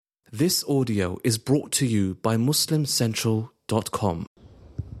This audio is brought to you by MuslimCentral.com.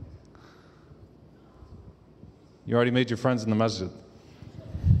 You already made your friends in the masjid.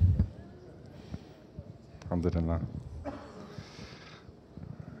 Alhamdulillah. All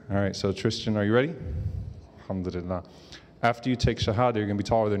right, so Tristan, are you ready? Alhamdulillah. After you take shahada, you're going to be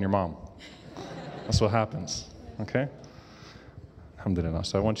taller than your mom. That's what happens, okay? Alhamdulillah.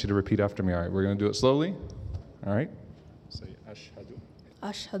 So I want you to repeat after me, all right? We're going to do it slowly, all right? Say, Ashhadu.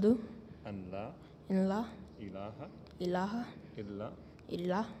 Ashhadu An la in ilaha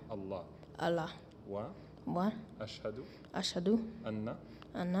illa Allah. Allah Wa wa ashhadu anna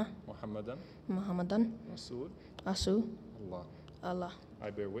anna Muhammadan Rasul Rasul Allah.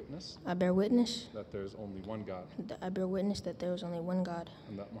 I bear witness I bear witness that there is only one God that there is only one God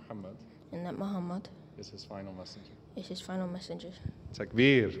and that Muhammad is his final messenger. is his final messenger.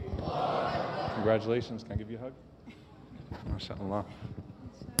 Takbir. Congratulations. Can I give you a hug? MashaAllah.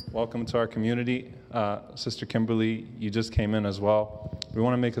 Welcome to our community. Sister Kimberly, you just came in as well. We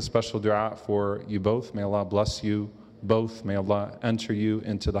want to make a special dua for you both. May Allah bless you both. May Allah enter you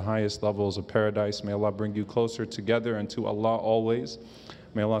into the highest levels of paradise. May Allah bring you closer together and to Allah always.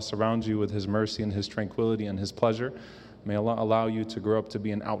 May Allah surround you with His mercy and His tranquility and His pleasure. May Allah allow you to grow up to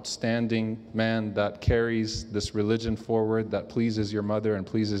be an outstanding man that carries this religion forward, that pleases your mother and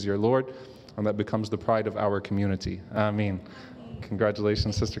pleases your Lord, and that becomes the pride of our community. Ameen.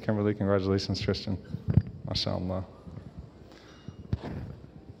 Congratulations, Sister Kimberly. Congratulations, Tristan. MashaAllah.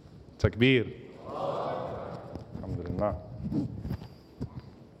 Takbir. Alhamdulillah.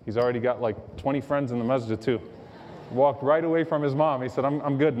 He's already got like 20 friends in the masjid too. Walked right away from his mom. He said,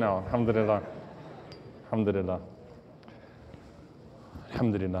 I'm good now. Alhamdulillah. Alhamdulillah.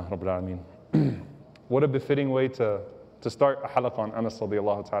 Alhamdulillah, Rabbil Alameen. What a befitting way to start a halaqah on Anas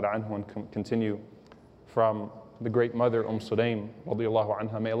radiallahu ta'ala anhu and continue from the great mother Sulaym radiallahu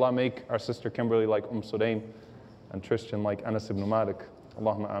anha. May Allah make our sister Kimberly like Sulaym and Tristan like Anas ibn Malik.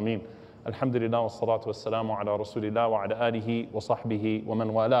 Allahumma ameen. Alhamdulillah wa salatu wa salamu ala rasulillah wa ala alihi wa sahbihi wa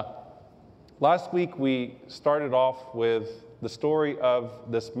man wala. Last week we started off with the story of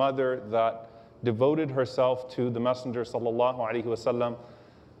this mother that devoted herself to the Messenger sallallahu alaihi wasallam,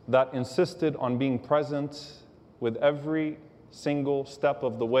 that insisted on being present with every single step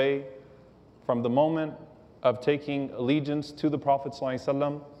of the way, from the moment of taking allegiance to the Prophet sallallahu alaihi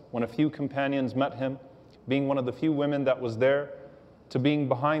wasallam, when a few companions met him, being one of the few women that was there, to being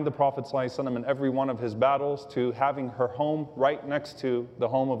behind the Prophet sallallahu alaihi wasallam in every one of his battles, to having her home right next to the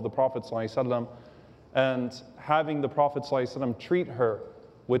home of the Prophet sallallahu alaihi wasallam, and having the Prophet sallallahu alaihi wasallam treat her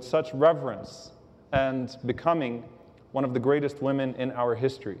with such reverence and becoming one of the greatest women in our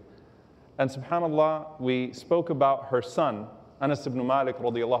history. And subhanAllah, we spoke about her son, Anas ibn Malik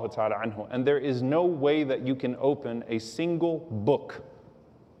radiallahu ta'ala anhu. And there is no way that you can open a single book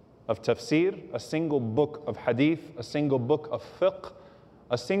of tafsir, a single book of hadith, a single book of fiqh,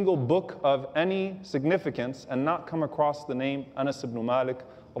 a single book of any significance and not come across the name Anas ibn Malik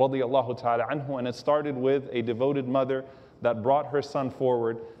radiallahu ta'ala anhu. And it started with a devoted mother that brought her son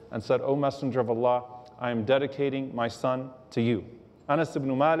forward and said, O Messenger of Allah, I am dedicating my son to you. Anas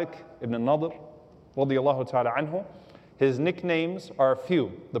ibn Malik ibn Nadr radiallahu ta'ala anhu, his nicknames are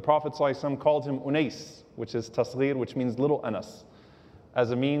few. The Prophet ﷺ called him Unais, which is tasghir, which means little Anas, as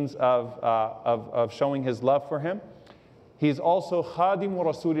a means of showing his love for him. He's also Khadimu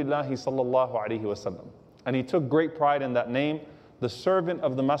Rasulillahi sallallahu alayhi wasallam. And he took great pride in that name, the servant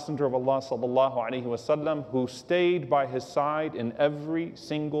of the Messenger of Allah sallallahu alayhi wasallam, who stayed by his side in every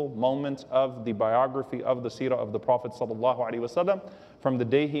single moment of the biography of the seerah of the Prophet sallallahu alayhi wasallam, from the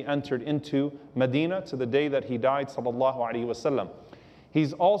day he entered into Medina to the day that he died sallallahu alayhi wasallam.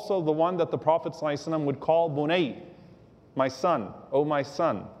 He's also the one that the Prophet sallallahu alayhi wasallam would call Bunay, my son, oh my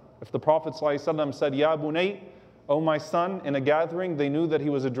son. If the Prophet sallallahu alayhi wasallam said, Ya Bunay, oh my son, in a gathering, they knew that he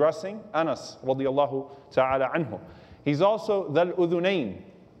was addressing Anas radiallahu ta'ala anhu. He's also Dhal Udhunayn,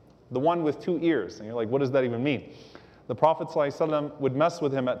 the one with two ears. And you're like, what does that even mean? The Prophet ﷺ would mess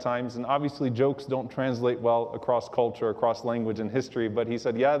with him at times, and obviously jokes don't translate well across culture, across language and history, but he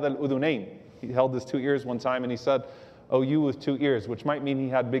said, Ya Dhal Udhunayn. He held his two ears one time and he said, oh, you with two ears, which might mean he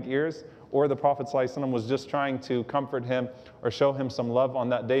had big ears, or the Prophet ﷺ was just trying to comfort him or show him some love on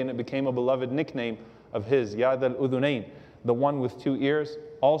that day, and it became a beloved nickname of his, Ya Dhal Udhunayn, the one with two ears.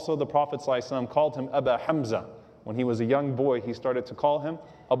 Also the Prophet ﷺ called him Aba Hamza. When he was a young boy, he started to call him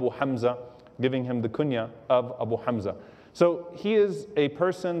Abu Hamza, giving him the kunya of Abu Hamza. So he is a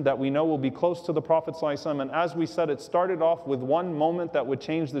person that we know will be close to the Prophet ﷺ. And as we said, it started off with one moment that would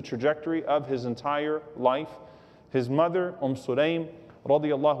change the trajectory of his entire life. His mother, Sulaym,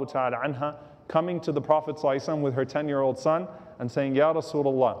 radiallahu ta'ala anha, coming to the Prophet ﷺ with her 10-year-old son and saying, Ya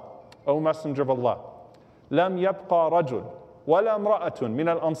Rasulullah, O Messenger of Allah, لم يبقى رجل ولا امرأة من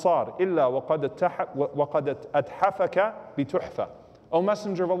الأنصار إلا وقد أتحفك بتحفة. O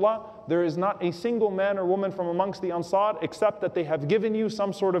Messenger of Allah, there is not a single man or woman from amongst the Ansar except that they have given you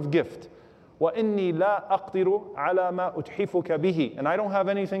some sort of gift. وَإِنِّي لَا أَقْدِرُ عَلَى مَا أُتْحِفُكَ بِهِ. And I don't have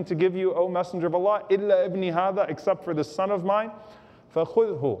anything to give you, O Messenger of Allah, إِلَّا إِبْنِ هَذَا, except for this son of mine.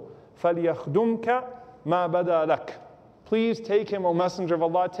 فَخُذْهُ فَلْيَخْدُمْكَ مَا بَدَى لَكَ. Please take him, O Messenger of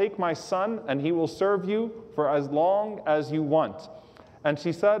Allah, take my son, and he will serve you for as long as you want. And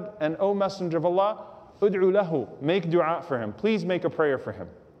she said, and O Messenger of Allah, ud'u lahu, make dua for him. Please make a prayer for him.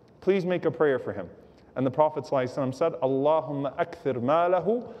 Please make a prayer for him. And the Prophet ﷺ said, Allahumma akthir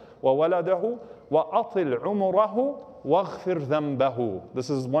malahu wa waladahu wa atil umurahu waghfir dhanbahu. This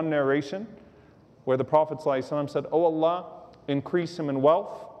is one narration where the Prophet ﷺ said, O Allah, increase him in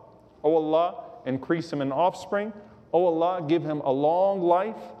wealth. O Allah, increase him in offspring. O Allah, give him a long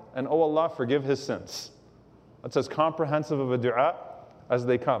life. And O Allah, forgive his sins. That's as comprehensive of a dua as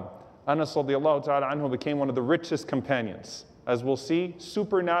they come. Anas radiallahu ta'ala anhu became one of the richest companions. As we'll see,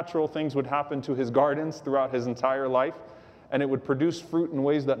 supernatural things would happen to his gardens throughout his entire life, and it would produce fruit in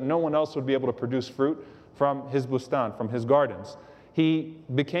ways that no one else would be able to produce fruit from his bustan, from his gardens. He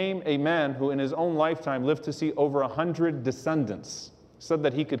became a man who in his own lifetime lived to see over 100 descendants. Said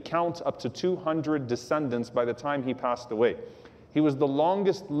that he could count up to 200 descendants by the time he passed away. He was the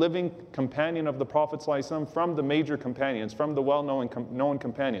longest living companion of the Prophet ﷺ from the major companions, from the well-known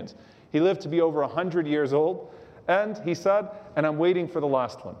companions. He lived to be over 100 years old, and he said, and I'm waiting for the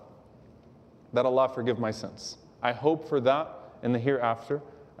last one, that Allah forgive my sins. I hope for that in the hereafter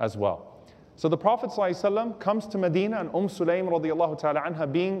as well. So the Prophet ﷺ comes to Medina, and Sulaym radiallahu ta'ala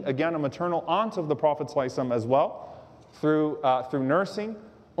anha, being again a maternal aunt of the Prophet ﷺ as well, through nursing,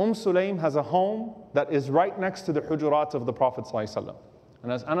 Sulaym has a home that is right next to the hujurat of the Prophet ﷺ.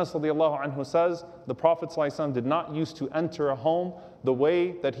 And as Anas radiallahu anhu says, the Prophet ﷺ did not used to enter a home the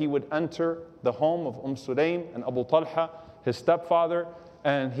way that he would enter the home of Sulaym and Abu Talha, his stepfather,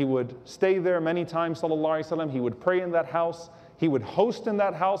 and he would stay there many times, sallallahu alaihi wasallam. He would pray in that house. He would host in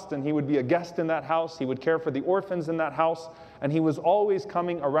that house, and he would be a guest in that house. He would care for the orphans in that house, and he was always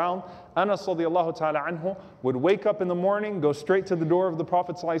coming around. Anas radiallahu ta'ala anhu would wake up in the morning, go straight to the door of the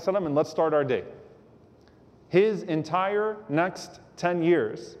Prophet sallallahu alaihi wasallam, and let's start our day. His entire next 10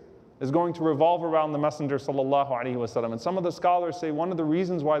 years is going to revolve around the Messenger sallallahu alaihi wasallam. And some of the scholars say one of the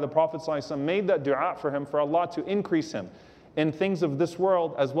reasons why the Prophet sallallahu alaihi wasallam made that dua for him, for Allah to increase him in things of this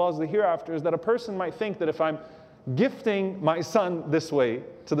world as well as the hereafter, is that a person might think that if I'm gifting my son this way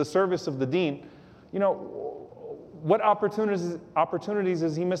to the service of the deen, what opportunities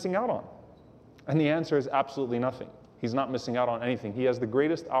is he missing out on? And the answer is absolutely nothing. He's not missing out on anything. He has the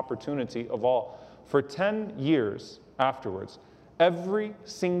greatest opportunity of all. For 10 years afterwards, every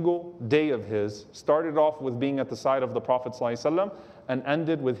single day of his started off with being at the side of the Prophet ﷺ and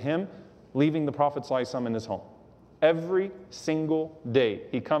ended with him leaving the Prophet ﷺ in his home. Every single day.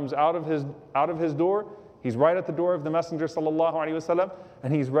 He comes out of his door. He's right at the door of the Messenger sallallahu alaihi wasallam,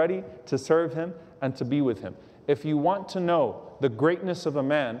 and he's ready to serve him and to be with him. If you want to know the greatness of a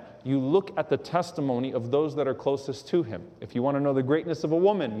man, you look at the testimony of those that are closest to him. If you want to know the greatness of a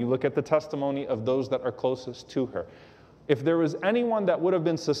woman, you look at the testimony of those that are closest to her. If there was anyone that would have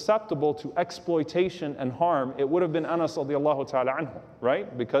been susceptible to exploitation and harm, it would have been Anas radiallahu ta'ala anhu,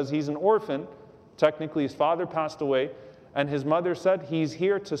 right? Because he's an orphan. Technically, his father passed away, and his mother said, he's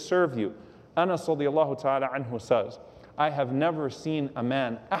here to serve you. Anas radiallahu ta'ala anhu says, I have never seen a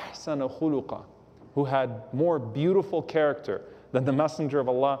man ahsana khuluqa, who had more beautiful character than the Messenger of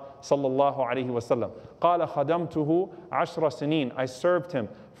Allah sallallahu alaihi wasallam. قال خدمته 10 سنين. I served him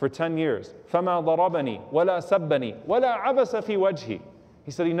for 10 years. فما ضربني ولا سبني ولا عبس في وجهي.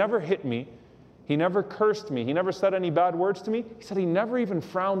 He said he never hit me, he never cursed me, he never said any bad words to me. He said he never even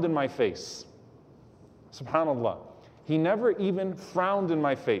frowned in my face. Subhanallah. He never even frowned in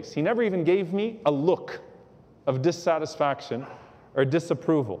my face. He never even gave me a look of dissatisfaction or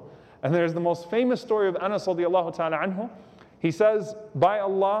disapproval. And there's the most famous story of Anas radiallahu ta'ala anhu. He says, by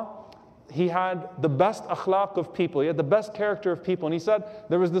Allah, he had the best akhlaq of people. He had the best character of people. And he said,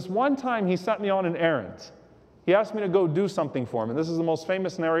 there was this one time he sent me on an errand. He asked me to go do something for him. And this is the most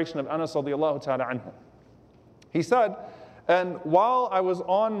famous narration of Anas radiallahu ta'ala anhu. He said, and while I was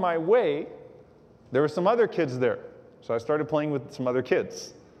on my way, there were some other kids there. So I started playing with some other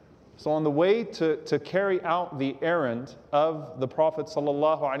kids. So on the way to carry out the errand of the Prophet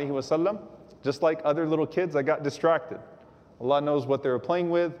sallallahu alaihi wasallam, just like other little kids, I got distracted. Allah knows what they were playing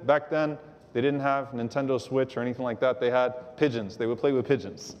with. Back then, they didn't have Nintendo Switch or anything like that. They had pigeons. They would play with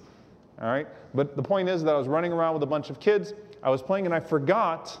pigeons. All right? But the point is that I was running around with a bunch of kids. I was playing and I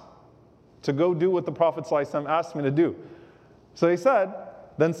forgot to go do what the Prophet ﷺ asked me to do. So he said,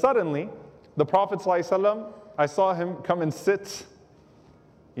 then suddenly, the Prophet ﷺ, I saw him come and sit,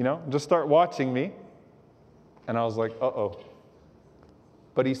 just start watching me. And I was like, uh-oh.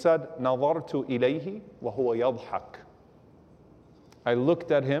 But he said, نَظَرْتُ إِلَيْهِ وَهُوَ يَضْحَكُ. I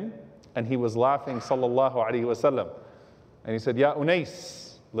looked at him, and he was laughing, sallallahu alayhi wa sallam. And he said, Ya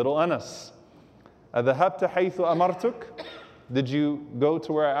Unais, little Anas, أَذَهَبْتَ حَيْثُ أَمَرْتُكَ? Did you go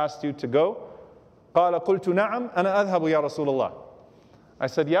to where I asked you to go? قَالَ قُلْتُ نَعَمْ أَنَا أَذْهَبُ يَا رَسُولَ اللَّهِ. I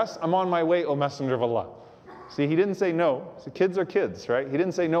said, yes, I'm on my way, O Messenger of Allah. See, he didn't say no. So kids are kids, right? He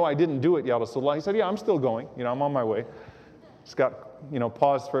didn't say, no, I didn't do it, Ya Rasulullah. He said, yeah, I'm still going. I'm on my way. Just got,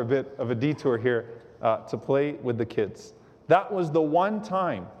 paused for a bit of a detour here to play with the kids. That was the one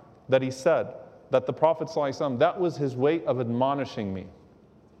time that he said that the Prophet ﷺ, that was his way of admonishing me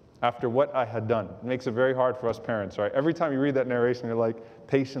after what I had done. It makes it very hard for us parents, right? Every time you read that narration, you're like,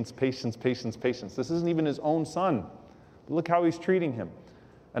 patience, patience, patience, patience. This isn't even his own son. Look how he's treating him.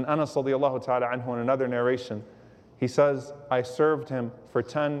 And Anas radiallahu ta'ala anhu, in another narration, he says, I served him for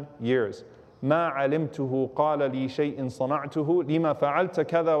 10 years. ما علمته قال لي شيء صنعته لما فعلت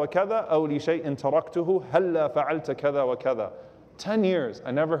كذا وكذا أو لشيء تركته هلا فعلت كذا وكذا. 10 years,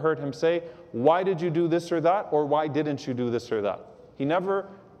 I never heard him say, why did you do this or that, or why didn't you do this or that? He never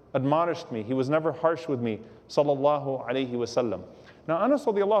admonished me. He was never harsh with me, sallallahu alayhi wasallam. Now, Anas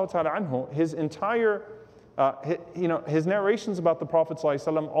radiallahu ta'ala anhu, his entire his narrations about the Prophet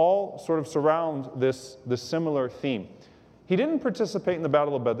ﷺ all sort of surround this similar theme. He didn't participate in the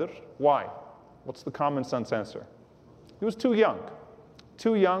Battle of Badr. Why? What's the common sense answer? He was too young.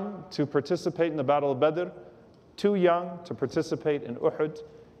 Too young to participate in the Battle of Badr. Too young to participate in Uhud.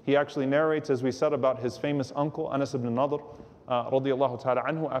 He actually narrates, as we said, about his famous uncle, Anas ibn Nadr, radiallahu ta'ala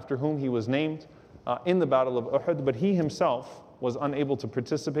anhu, after whom he was named in the Battle of Uhud, but he himself was unable to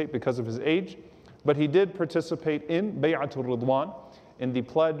participate because of his age. But he did participate in Bay'atul Ridwan, in the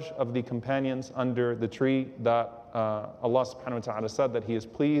pledge of the companions under the tree that Allah subhanahu wa ta'ala said that he is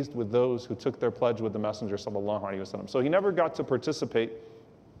pleased with those who took their pledge with the Messenger sallallahu alayhi wa sallam. So he never got to participate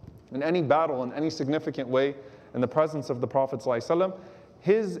in any battle in any significant way in the presence of the Prophet sallallahu alayhi wa sallam.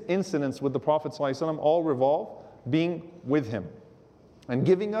 His incidents with the Prophet sallallahu alayhi wa sallam all revolve being with him and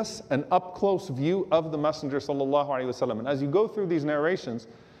giving us an up-close view of the Messenger sallallahu alayhi wa sallam. And as you go through these narrations,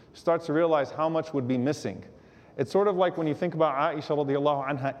 start to realize how much would be missing. It's sort of like when you think about Aisha radiallahu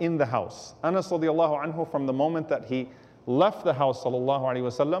anha in the house. Anas radiallahu anhu, from the moment that he left the house sallallahu alaihi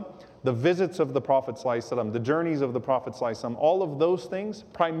wasallam, the visits of the Prophet sallallahu alaihi wasallam, the journeys of the Prophet sallallahu alaihi wasallam, all of those things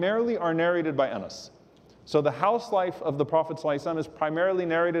primarily are narrated by Anas. So the house life of the Prophet sallallahu alaihi wasallam is primarily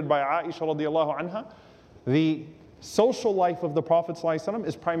narrated by Aisha radiallahu anha. The social life of the Prophet sallallahu alaihi wasallam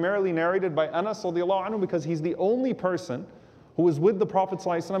is primarily narrated by Anas radiallahu anhu, because he's the only person who was with the Prophet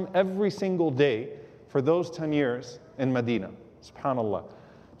ﷺ every single day for those 10 years in Medina. SubhanAllah.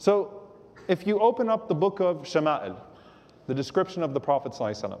 So if you open up the book of Shama'il, the description of the Prophet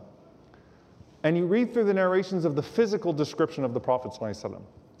ﷺ, and you read through the narrations of the physical description of the Prophet ﷺ,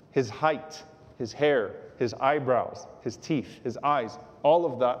 his height, his hair, his eyebrows, his teeth, his eyes, all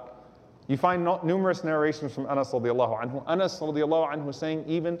of that, you find numerous narrations from Anas radiallahu anhu. Anas radiallahu anhu saying,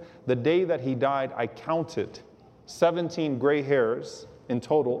 even the day that he died, I counted 17 gray hairs in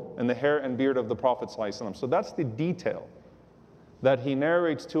total in the hair and beard of the Prophet ﷺ. So that's the detail that he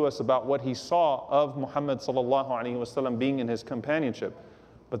narrates to us about what he saw of Muhammad ﷺ being in his companionship.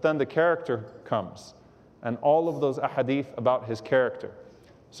 But then the character comes, and all of those ahadith about his character.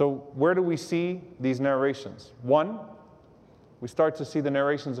 So where do we see these narrations? One, we start to see the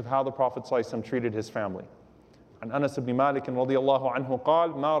narrations of how the Prophet ﷺ treated his family. عن أنس بن مالك رضي الله عنه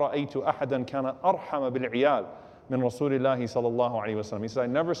قال ما رأيت أحدا كان أرحم بالعيال من رسول الله صلى الله عليه وسلم. He said, I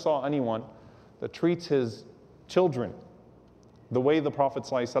never saw anyone that treats his children the way the Prophet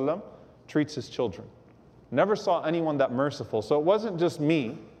ﷺ treats his children. Never saw anyone that merciful. So it wasn't just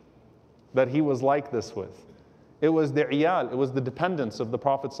me that he was like this with. It was the iyal, it was the dependents of the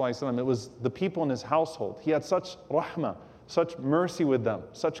Prophet ﷺ. It was the people in his household. He had such rahmah, such mercy with them,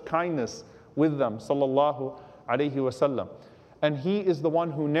 such kindness with them, sallallahu alayhi wasallam. And he is the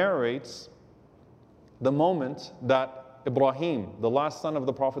one who narrates the moment that Ibrahim, the last son of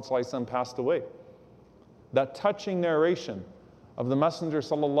the Prophet ﷺ, passed away. That touching narration of the Messenger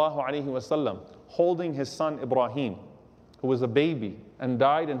sallallahu alaihi wasallam holding his son Ibrahim, who was a baby and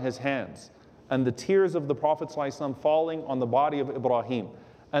died in his hands, and the tears of the Prophet ﷺ falling on the body of Ibrahim,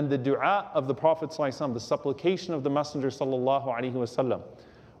 and the dua of the Prophet ﷺ, the supplication of the Messenger sallallahu alaihi wasallam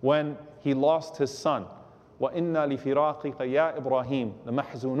when he lost his son. وَإِنَّا لِفِرَاقِكَ يَا إِبْرَاهِيمَ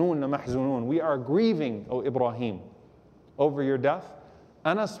لَمَحْزُونُونَ لَمَحْزُونُونَ. We are grieving, O Ibrahim, over your death,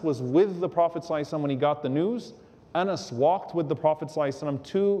 Anas was with the Prophet ﷺ when he got the news. Anas walked with the Prophet ﷺ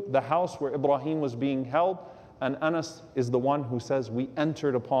to the house where Ibrahim was being held. And Anas is the one who says, we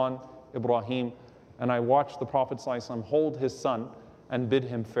entered upon Ibrahim, and I watched the Prophet ﷺ hold his son and bid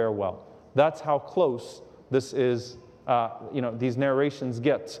him farewell. That's how close this is, these narrations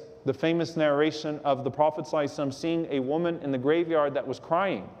get. The famous narration of the Prophet ﷺ seeing a woman in the graveyard that was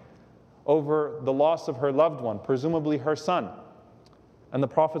crying over the loss of her loved one, presumably her son. And the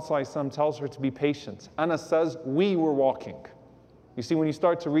Prophet ﷺ tells her to be patient. Anas says, we were walking. You see, when you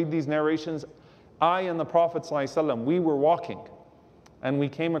start to read these narrations, I and the Prophet ﷺ, we were walking. And we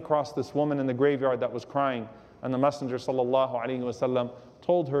came across this woman in the graveyard that was crying. And the Messenger ﷺ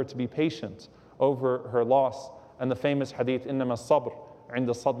told her to be patient over her loss. And the famous hadith, إِنَّمَا الصَّبْرُ عِنْدَ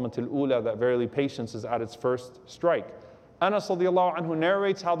الصَّدْمَةِ الْأُولَى, that verily patience is at its first strike. Anas radiallahu anhu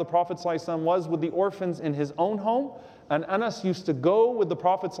narrates how the Prophet ﷺ was with the orphans in his own home. And Anas used to go with the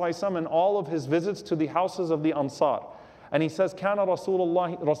Prophet ﷺ in all of his visits to the houses of the Ansar. And he says, كَانَ رَسُولُ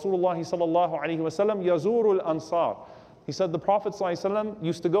اللَّهِ صَلَّى اللَّهُ عَلَيْهِ وَسَلَّمْ يَزُورُ الْأَنصَارِ. He said the Prophet ﷺ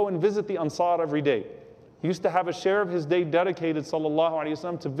used to go and visit the Ansar every day. He used to have a share of his day dedicated sallallahu alayhi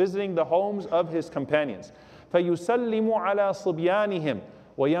wasallam to visiting the homes of his companions. فَيُسَلِّمُ عَلَى صِبْيَانِهِمْ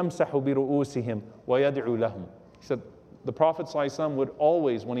وَيَمْسَحُ بِرُؤُوسِهِمْ وَيَدْعُ لَهُمْ. He said the Prophet ﷺ would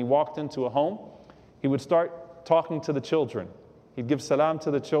always, when he walked into a home, he would start talking to the children. He'd give salam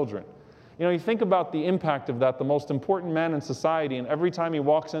to the children. You know, you think about the impact of that, the most important man in society, and every time he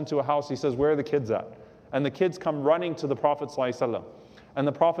walks into a house, he says, where are the kids at? And the kids come running to the Prophet ﷺ. And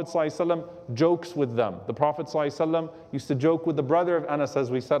the Prophet ﷺ jokes with them. The Prophet ﷺ used to joke with the brother of Anas,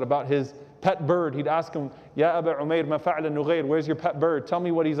 as we said, about his pet bird. He'd ask him, Ya Aba Umayr, ma fa'ala Nughayr, where's your pet bird? Tell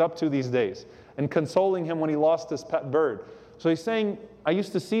me what he's up to these days. And consoling him when he lost his pet bird. So he's saying, I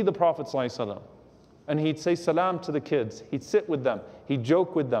used to see the Prophet ﷺ, and he'd say salam to the kids. He'd sit with them. He'd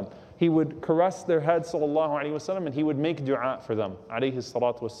joke with them. He would caress their heads, sallallahu alayhi wasallam, and he would make dua for them, alayhi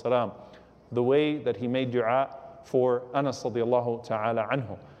salatu wassalam. The way that he made dua for Anas radiallahu ta'ala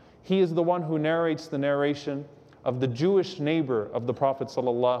anhu. He is the one who narrates the narration of the Jewish neighbor of the Prophet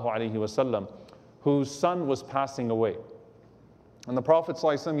sallallahu alayhi wasallam, whose son was passing away. And the Prophet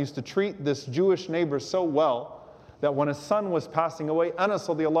sallallahu alayhi wasallam used to treat this Jewish neighbor so well that when his son was passing away, Anas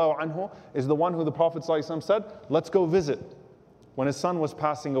radiallahu anhu is the one who the Prophet sallallahu alayhi wasallam said, let's go visit, when his son was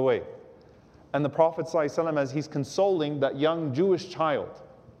passing away. And the Prophet sallallahu alayhi wasallam, as he's consoling that young Jewish child,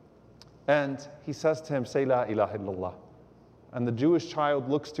 and he says to him, say la ilaha illallah. And the Jewish child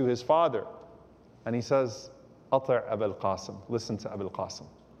looks to his father and he says, Ati' Abul Qasim, listen to Abul Qasim,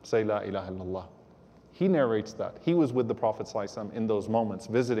 say la ilaha illallah. He narrates that. He was with the Prophet ﷺ in those moments,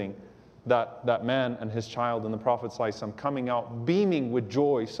 visiting that man and his child, and the Prophet ﷺ coming out beaming with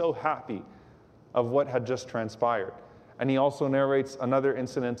joy, so happy of what had just transpired. And he also narrates another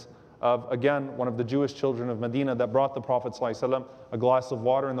incident of, again, one of the Jewish children of Medina that brought the Prophet ﷺ a glass of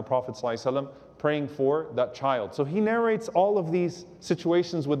water, and the Prophet ﷺ praying for that child. So he narrates all of these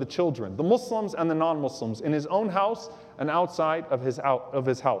situations with the children, the Muslims and the non-Muslims, in his own house and outside of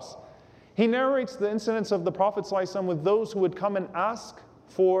his house. He narrates the incidents of the Prophet ﷺ with those who would come and ask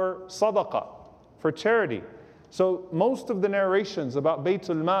for sadaqah, for charity. So most of the narrations about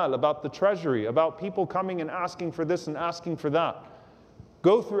Baytul Mal, about the treasury, about people coming and asking for this and asking for that,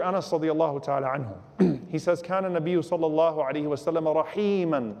 go through Anas radiallahu ta'ala anhu. He says, كان النبي صلى الله عليه وسلم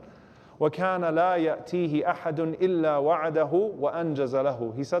رحيما وكان لا يأتيه أحد إلا وعده وأنجز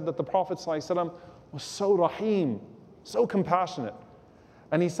له. He said that the Prophet ﷺ was so rahim, so compassionate.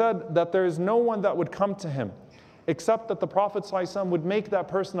 And he said that there is no one that would come to him except that the Prophet ﷺ would make that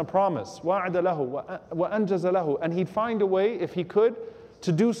person a promise, وَعَدَ لَهُ وَأَنْجَزَ لَهُ, and he'd find a way, if he could,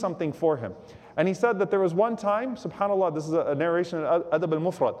 to do something for him. And he said that there was one time, subhanAllah, this is a narration in Adab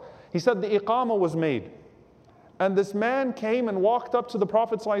al-Mufrad, he said the iqamah was made. And this man came and walked up to the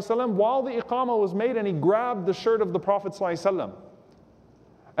Prophet ﷺ while the iqamah was made, and he grabbed the shirt of the Prophet ﷺ.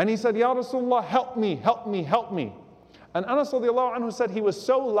 And he said, Ya Rasulullah, help me, help me, help me. And Anas radiallahu anhu said he was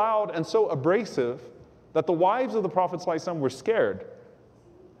so loud and so abrasive that the wives of the Prophet ﷺ were scared.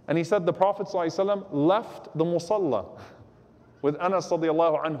 And he said the Prophet ﷺ left the musalla with Anas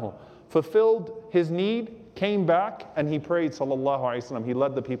radiallahu anhu, fulfilled his need, came back, and he prayed sallallahu alayhi wasallam. He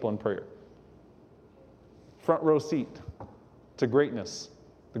led the people in prayer. Front row seat to greatness,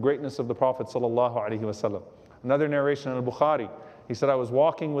 the greatness of the Prophet sallallahu alayhi wasallam. Another narration in al-Bukhari, he said, I was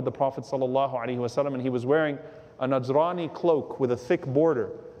walking with the Prophet sallallahu alayhi wasallam, and he was wearing a Najrani cloak with a thick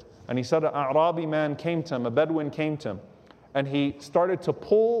border. And he said an A'rabi man came to him, a Bedouin came to him, and he started to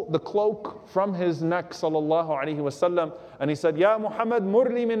pull the cloak from his neck, sallallahu alayhi wasallam, and he said, Ya Muhammad,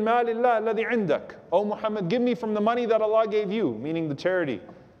 murli min malillah alladhi indak. Oh Muhammad, give me from the money that Allah gave you, meaning the charity,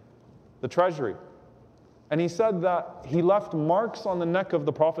 the treasury. And he said that he left marks on the neck of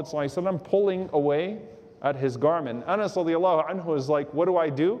the Prophet sallallahu alayhi wasallam, pulling away at his garment. Anas radiallahu anhu is like, what do I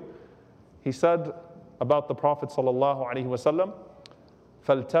do? He said about the Prophet sallallahu alayhi wasallam,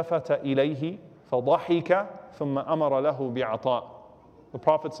 فَالْتَفَتَ إِلَيْهِ فَضَحِكَ ثُمَّ أَمَرَ لَهُ بِعَطَاءٍ. The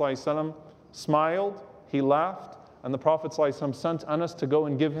Prophet ﷺ smiled, he laughed, and the Prophet ﷺ sent Anas to go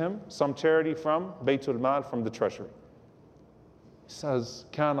and give him some charity from Baytul Mal, from the treasury. He says,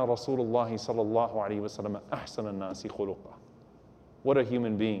 كَانَ رَسُولُ اللَّهِ صَلَى اللَّهُ عَلَيْهِ وَسَلَّمَ أَحْسَنَ النَّاسِ خُلُقًا. What a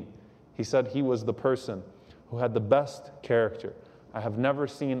human being. He said he was the person who had the best character. I have never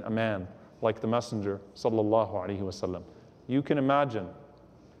seen a man like the Messenger sallallahu alaihi wasallam. You can imagine,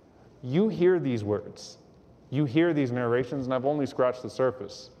 you hear these words, you hear these narrations, and I've only scratched the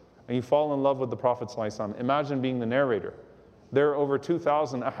surface, and you fall in love with the Prophet ﷺ. Imagine being the narrator. There are over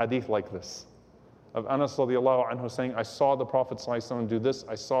 2,000 ahadith like this, of Anas radiallahu anhu saying, I saw the Prophet ﷺ do this,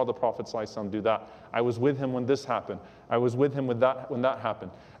 I saw the Prophet ﷺ do that. I was with him when this happened. I was with him when that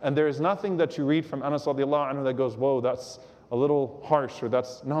happened. And there is nothing that you read from Anas radiallahu anhu that goes, whoa, that's a little harsh, or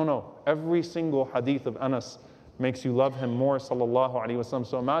that's, no. Every single hadith of Anas makes you love him more, sallallahu alaihi wasallam.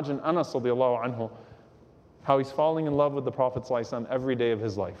 So imagine Anas radiallahu anhu, how he's falling in love with the Prophet ﷺ every day of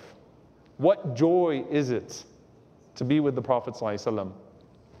his life. What joy is it to be with the Prophet ﷺ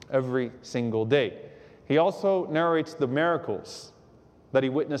every single day? He also narrates the miracles that he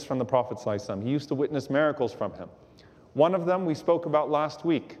witnessed from the Prophet ﷺ. He used to witness miracles from him. One of them we spoke about last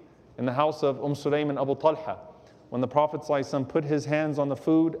week in the house of Sulaym and Abu Talha, when the Prophet ﷺ put his hands on the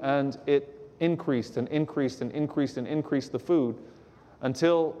food and it increased and increased and increased and increased the food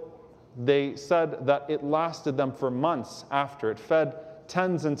until they said that it lasted them for months after. It fed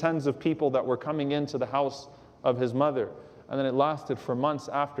tens and tens of people that were coming into the house of his mother, and then it lasted for months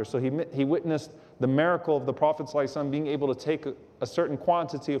after. So he witnessed the miracle of the Prophet ﷺ being able to take a certain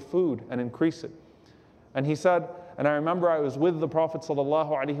quantity of food and increase it. And he said, and I remember I was with the Prophet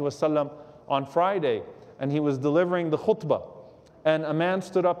ﷺ on Friday, and he was delivering the khutbah. And a man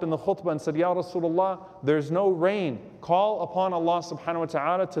stood up in the khutbah and said, Ya Rasulullah, there's no rain. Call upon Allah subhanahu wa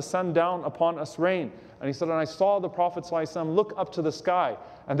ta'ala to send down upon us rain. And he said, and I saw the Prophet ﷺ look up to the sky,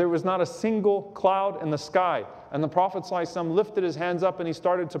 and there was not a single cloud in the sky. And the Prophet ﷺ lifted his hands up and he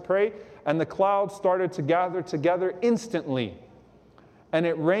started to pray, and the clouds started to gather together instantly. And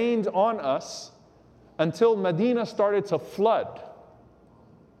it rained on us until Medina started to flood.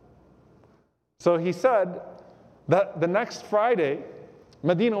 So he said that the next Friday,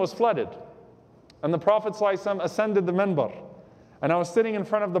 Medina was flooded. And the Prophet ﷺ ascended the minbar. And I was sitting in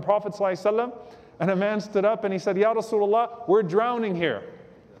front of the Prophet ﷺ, and a man stood up and he said, Ya Rasulullah, we're drowning here.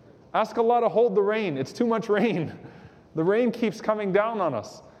 Ask Allah to hold the rain. It's too much rain. The rain keeps coming down on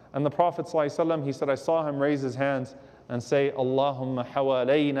us. And the Prophet ﷺ, he said, I saw him raise his hands and say, Allahumma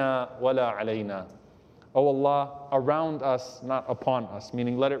hawalayna wala alayna. Oh Allah, around us, not upon us.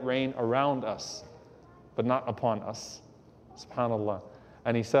 Meaning, let it rain around us, but not upon us. SubhanAllah.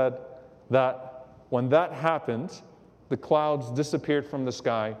 And he said that when that happened, the clouds disappeared from the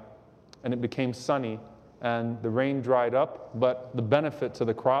sky and it became sunny and the rain dried up, but the benefit to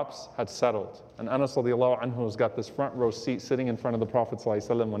the crops had settled. And Anas radiallahu anhu has got this front row seat sitting in front of the Prophet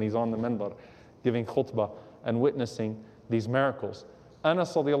ﷺ when he's on the minbar giving khutbah and witnessing these miracles.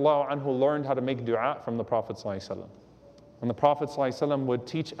 Anas radiallahu anhu learned how to make dua from the Prophet ﷺ. And the Prophet ﷺ would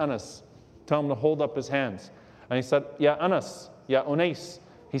teach Anas, tell him to hold up his hands. And he said, Ya Anas, Ya Unais.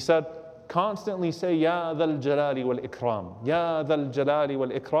 He said, constantly say, Ya Dhal Jalali wal Ikram. Ya Dhal Jalali wal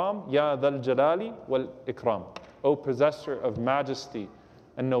Ikram. Ya Dhal Jalali wal Ikram. O possessor of majesty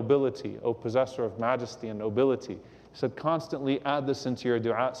and nobility. O possessor of majesty and nobility. He said, constantly add this into your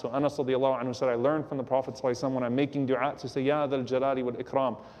dua. So Anas radiallahu anhu said, I learned from the Prophet ﷺ when I'm making dua to say, Ya Dhal Jalali wal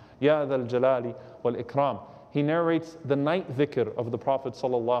Ikram. Ya Dhal Jalali wal Ikram. He narrates the night dhikr of the Prophet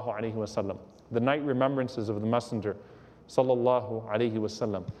sallallahu alaihi wasallam, the night remembrances of the Messenger sallallahu alaihi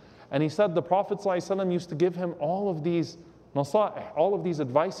wasallam. And he said the Prophet sallallahu alaihi wasallam used to give him all of these nasa'ih, all of these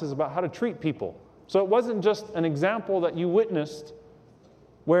advices about how to treat people. So it wasn't just an example that you witnessed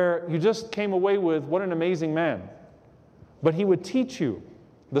where you just came away with, what an amazing man. But he would teach you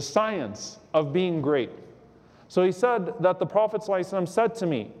the science of being great. So he said that the Prophet sallallahu alaihi wasallam said to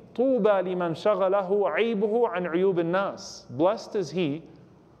me, طُوبَى لِمَنْ شَغَلَهُ عَيْبُهُ عَنْ عُيُوبِ النَّاسِ. Blessed is he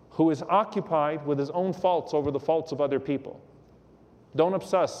who is occupied with his own faults over the faults of other people. Don't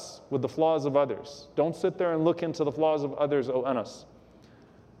obsess with the flaws of others. Don't sit there and look into the flaws of others, O Anas.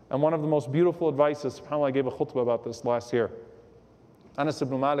 And one of the most beautiful advices, subhanAllah, I gave a khutbah about this last year. Anas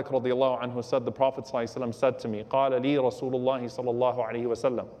ibn Malik radiallahu anhu said, the Prophet ﷺ said to me, قال لي رسول الله صلى الله عليه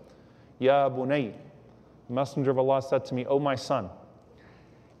وسلم, يا بني, the Messenger of Allah said to me, O my son,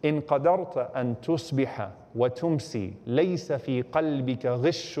 إن قدرت أن تصبح وتمسي ليس في قلبك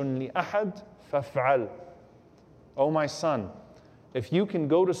غش لأحد فافعل. O my son, if you can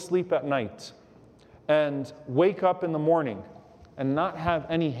go to sleep at night and wake up in the morning and not have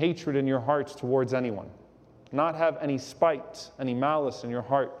any hatred in your hearts towards anyone, not have any spite, any malice in your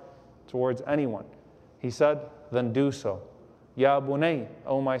heart towards anyone, he said, then do so. Ya bunay,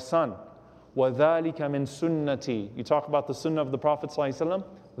 O my son, وَذَلِكَ مِن sunnati. You talk about the sunnah of the Prophet ﷺ,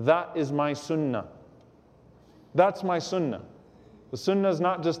 that is my sunnah. That's my sunnah. The sunnah is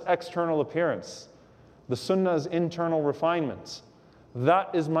not just external appearance. The sunnah is internal refinements.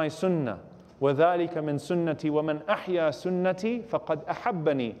 That is my sunnah. وَذَلِكَ مِن sunnati وَمَنْ أَحْيَا sunnati فَقَدْ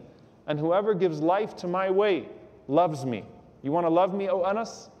أَحَبَّنِي. And whoever gives life to my way loves me. You want to love me, O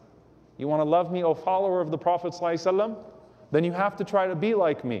Anas? You want to love me, O follower of the Prophet ﷺ? Then you have to try to be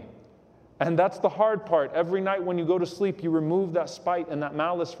like me. And that's the hard part. Every night when you go to sleep, you remove that spite and that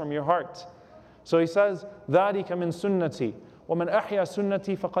malice from your heart. So he says, ذَلِكَ مِن سُنَّتِي وَمَنْ أَحْيَا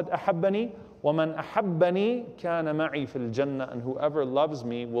سُنَّتِي فَقَدْ أَحَبَّنِي وَمَنْ أَحَبَّنِي كَانَ مَعِي فِي الْجَنَّةِ. And whoever loves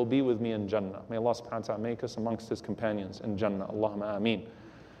me will be with me in Jannah. May Allah subhanahu wa ta'ala make us amongst His companions in Jannah. Allahumma ameen.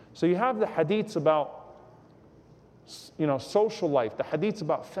 So you have the hadiths about, social life, the hadiths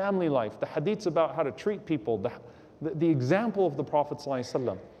about family life, the hadiths about how to treat people, the example of the Prophet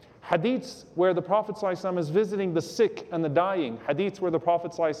ﷺ. Hadiths where the Prophet ﷺ is visiting the sick and the dying. Hadiths where the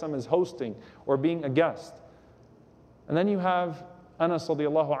Prophet ﷺ is hosting or being a guest. And then you have Anas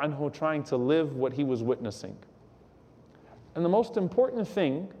radiallahu anhu trying to live what he was witnessing. And the most important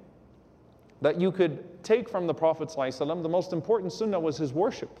thing that you could take from the Prophet ﷺ, the most important sunnah was his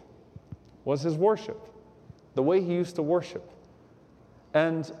worship. The way he used to worship.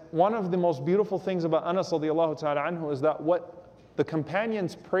 And one of the most beautiful things about Anas radiallahu ta'ala anhu is that what the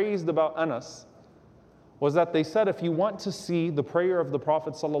companions praised about Anas was that they said, if you want to see the prayer of the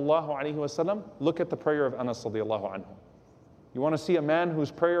Prophet sallallahu alaihi wasallam, look at the prayer of Anas radiallahu anhu. You want to see a man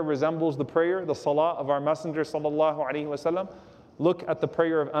whose prayer resembles the prayer, the salah of our Messenger sallallahu alaihi wasallam? Look at the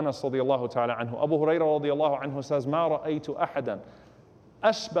prayer of Anas radiallahu ta'ala anhu. Abu Hurairah radiallahu anhu says, ما رأيت أحدا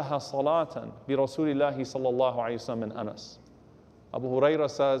أشبه صلاة برسول الله صلى الله عليه وسلم من Anas. Abu Hurairah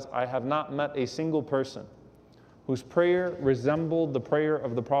says, I have not met a single person whose prayer resembled the prayer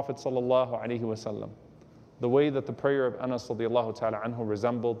of the Prophet sallallahu alaihi wasallam, the way that the prayer of Anas radiallahu ta'ala anhu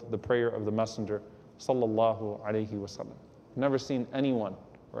resembled the prayer of the Messenger sallallahu alaihi wasallam. Never seen anyone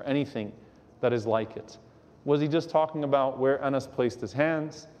or anything that is like it. Was he just talking about where Anas placed his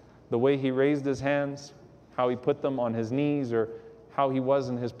hands, the way he raised his hands, how he put them on his knees, or how he was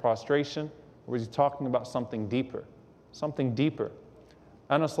in his prostration? Or was he talking about something deeper? Something deeper.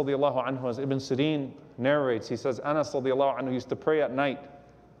 Anas radiallahu anhu, as Ibn Sirin narrates, he says, Anas radiallahu anhu used to pray at night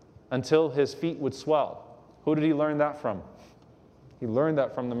until his feet would swell. Who did he learn that from? He learned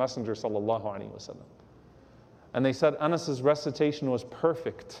that from the Messenger sallallahu alaihi wasallam. And they said Anas's recitation was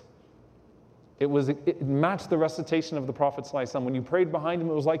perfect. It matched the recitation of the Prophet sallallahu alaihi wasallam. When you prayed behind him,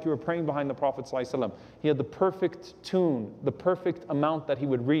 it was like you were praying behind the Prophet sallallahu alaihi wasallam. He had the perfect tune, the perfect amount that he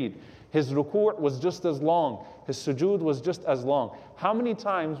would read. His ruku' was just as long. His sujood was just as long. How many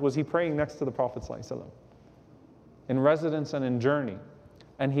times was he praying next to the Prophet ﷺ? In residence and in journey.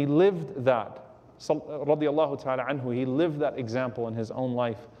 And he lived that. Radiallahu ta'ala anhu, he lived that example in his own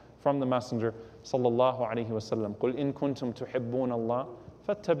life from the Messenger sallallahu alayhi wa sallam. قُلْ إِن كُنْتُمْ تُحِبُّونَ اللَّهِ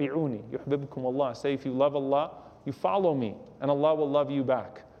فَاتَّبِعُونِي يُحْبِبْكُمُ اللَّهِ. Say, if you love Allah, you follow me, and Allah will love you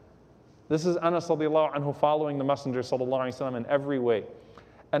back. This is Anas radiallahu anhu following the Messenger sallallahu alayhi wa sallam in every way.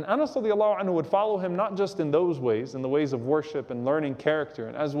 And Anas radiallahu anhu would follow him not just in those ways, in the ways of worship and learning character.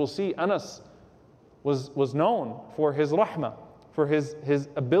 And as we'll see, Anas was known for his rahmah, for his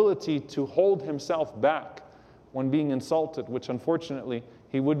ability to hold himself back when being insulted, which unfortunately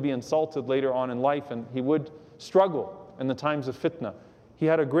he would be insulted later on in life, and he would struggle in the times of fitna. He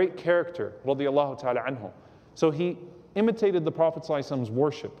had a great character, radiallahu ta'ala anhu. So he imitated the Prophet ﷺ's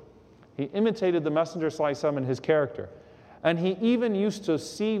worship. He imitated the Messenger ﷺ in his character. And he even used to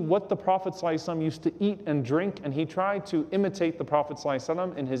see what the Prophet ﷺ used to eat and drink, and he tried to imitate the Prophet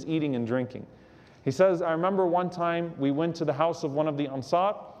ﷺ in his eating and drinking. He says, I remember one time we went to the house of one of the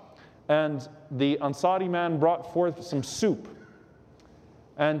Ansar, and the Ansari man brought forth some soup,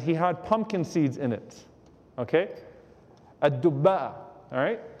 and he had pumpkin seeds in it, okay? Ad-dubba, all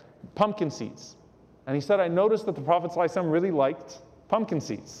right? Pumpkin seeds. And he said, I noticed that the Prophet ﷺ really liked pumpkin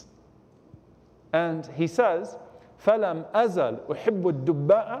seeds. And he says, فَلَمْ أَزَلْ أُحِبُّ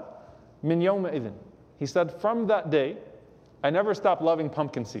الدُّبَّاءَ مِنْ يَوْمَئِذٍ. He said, from that day, I never stopped loving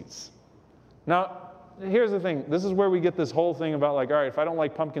pumpkin seeds. Now, here's the thing. This is where we get this whole thing about like, all right, if I don't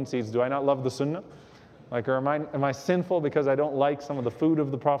like pumpkin seeds, do I not love the sunnah? Like, or am I sinful because I don't like some of the food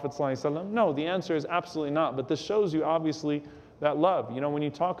of the Prophet ﷺ? No, the answer is absolutely not. But this shows you obviously that love. You know, when you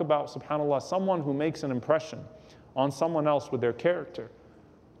talk about, subhanAllah, someone who makes an impression on someone else with their character.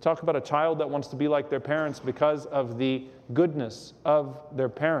 Talk about a child that wants to be like their parents because of the goodness of their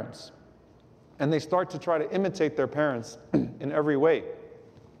parents. And they start to try to imitate their parents in every way.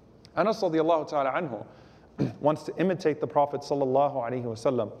 Anas radiallahu ta'ala anhu wants to imitate the Prophet sallallahu alaihi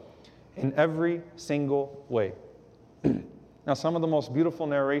wasallam in every single way. Now, some of the most beautiful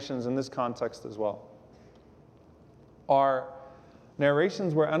narrations in this context as well are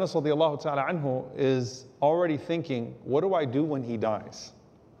narrations where Anas radiallahu ta'ala anhu is already thinking, what do I do when he dies?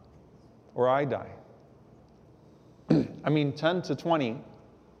 Or I die? I mean, 10 to 20,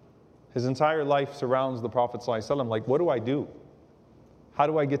 his entire life surrounds the Prophet sallallahu alaihi wasallam. Like, what do I do? How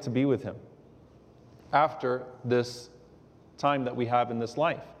do I get to be with him after this time that we have in this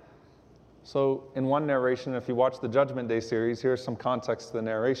life? So in one narration, if you watch the Judgment Day series, here's some context to the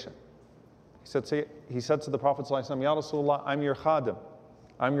narration. He said to the Prophet ﷺ, Ya Rasulullah, I'm your khadim,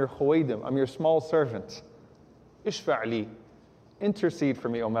 I'm your khuwaydim, I'm your small servant. Ishfa'li, intercede for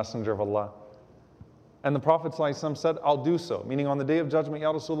me, O Messenger of Allah. And the Prophet ﷺ said, I'll do so. Meaning on the Day of Judgment,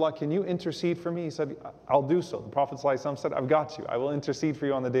 Ya Rasulullah, can you intercede for me? He said, I'll do so. The Prophet ﷺ said, I've got you. I will intercede for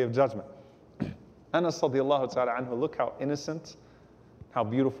you on the Day of Judgment. Anas radiallahu ta'ala anhu, look how innocent, how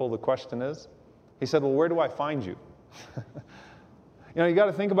beautiful the question is. He said, well, where do I find you? You know, you got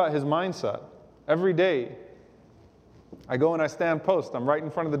to think about his mindset. Every day, I go and I stand post. I'm right in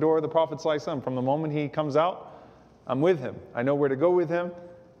front of the door of the Prophet ﷺ. From the moment he comes out, I'm with him. I know where to go with him.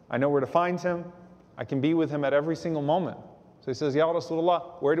 I know where to find him. I can be with him at every single moment. So he says, Ya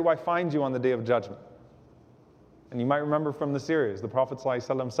Rasulullah, where do I find you on the Day of Judgment? And you might remember from the series, the Prophet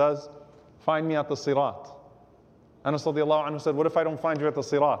ﷺ says, find me at the Sirat. Anas radiallahu anhu said, what if I don't find you at the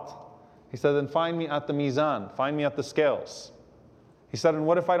Sirat? He said, then find me at the Mizan, find me at the scales. He said, and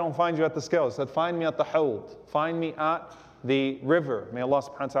what if I don't find you at the scales? He said, find me at the Hawd, find me at the river. May Allah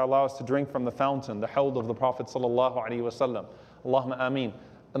subhanahu wa ta'ala allow us to drink from the fountain, the Hawd of the Prophet sallallahu alaihi wasallam. Allahumma ameen.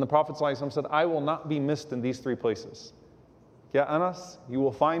 And the Prophet ﷺ said, I will not be missed in these three places. Ya Anas, you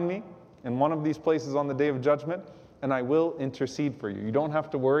will find me in one of these places on the Day of Judgment, and I will intercede for you. You don't have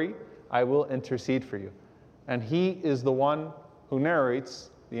to worry, I will intercede for you. And he is the one who narrates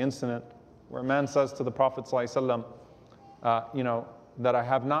the incident where a man says to the Prophet ﷺ, that I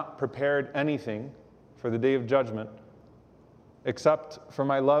have not prepared anything for the Day of Judgment except for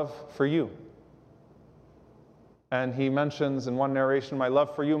my love for you. And he mentions in one narration, my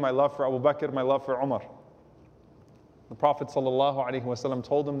love for you, my love for Abu Bakr, my love for Umar. The Prophet ﷺ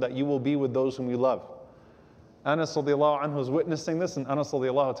told him that you will be with those whom you love. Anas radiallahu anhu was witnessing this, and Anas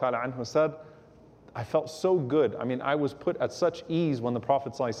radiallahu ta'ala anhu said, I felt so good. I mean, I was put at such ease when the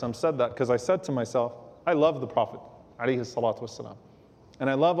Prophet ﷺ said that, because I said to myself, I love the Prophet alayhi salatu wasalam. And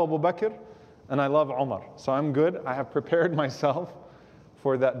I love Abu Bakr, and I love Umar. So I'm good. I have prepared myself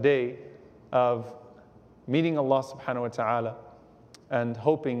for that day of meeting Allah subhanahu wa ta'ala and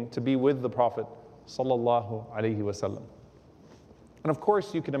hoping to be with the Prophet sallallahu alayhi wasallam. And of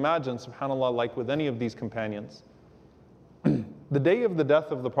course you can imagine, subhanAllah, like with any of these companions, the day of the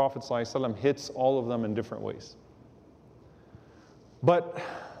death of the Prophet sallallahu alayhi wasallam hits all of them in different ways. But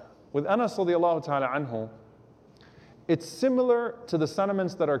with Anas radiallahu ta'ala anhu, it's similar to the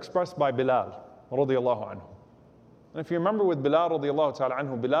sentiments that are expressed by Bilal radiallahu anhu. And if you remember with Bilal radiallahu ta'ala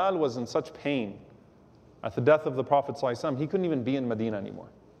anhu, Bilal was in such pain at the death of the Prophet ﷺ, he couldn't even be in Medina anymore.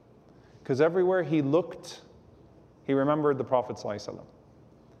 Because everywhere he looked, he remembered the Prophet ﷺ.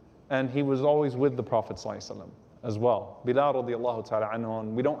 And he was always with the Prophet ﷺ as well. Bilal radiallahu ta'ala anhu,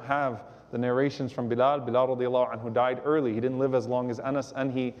 and we don't have the narrations from Bilal. Bilal radiallahu anhu died early. He didn't live as long as Anas,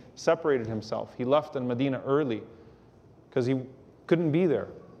 and he separated himself. He left in Medina early because he couldn't be there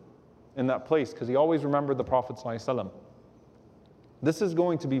in that place, because he always remembered the Prophet ﷺ. This is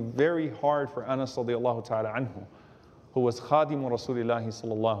going to be very hard for Anas radiallahu ta'ala anhu, who was khadimu Rasulillahi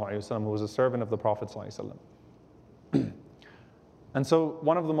sallallahu alayhi wa sallam, who was a servant of the Prophet sallallahu alayhi wa sallam. And so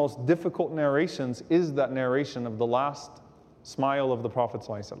one of the most difficult narrations is that narration of the last smile of the Prophet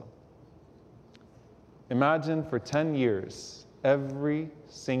sallallahu alayhi wa sallam. Imagine for 10 years, every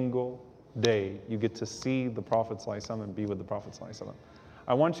single day, you get to see the Prophet sallallahu alayhi wa sallam and be with the Prophet sallallahu alayhi wa sallam.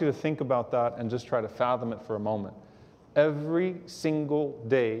 I want you to think about that and just try to fathom it for a moment. Every single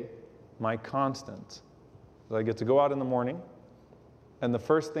day, my constant, is I get to go out in the morning, and the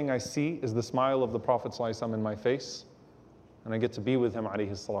first thing I see is the smile of the Prophet ﷺ in my face, and I get to be with him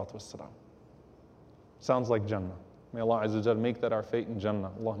alayhi salatu wassalam. Sounds like Jannah. May Allah Azza wa Jal make that our fate in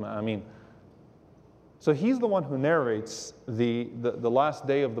Jannah. Allahumma ameen. So he's the one who narrates the last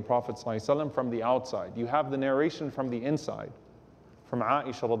day of the Prophet ﷺ from the outside. You have the narration from the inside, from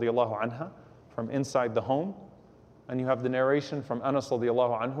Aisha radiallahu anha, from inside the home, and you have the narration from Anas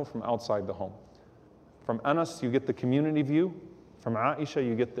radiallahu anhu from outside the home. From Anas, you get the community view. From Aisha,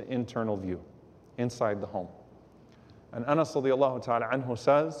 you get the internal view, inside the home. And Anas radiallahu ta'ala anhu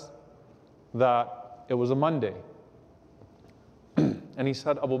says that it was a Monday. And he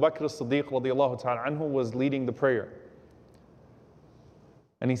said Abu Bakr as-Siddiq radiallahu ta'ala anhu was leading the prayer.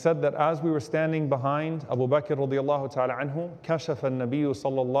 And he said that as we were standing behind Abu Bakr radiallahu ta'ala anhu, كشف النبي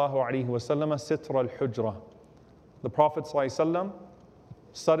صلى الله عليه وسلم ستر الحجرة. The Prophet ﷺ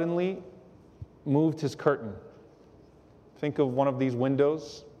suddenly moved his curtain. Think of one of these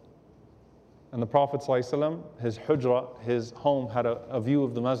windows. And the Prophet ﷺ, his hujra, his home, had a view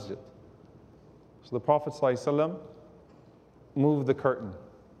of the masjid. So the Prophet ﷺ moved the curtain.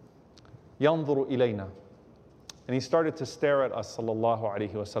 ينظر إلينا. And he started to stare at us, sallallahu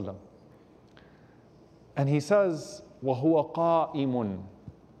alayhi wa sallam. And he says, وَهُوَ قَائِمٌ. He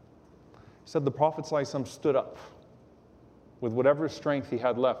said the Prophet ﷺ stood up with whatever strength he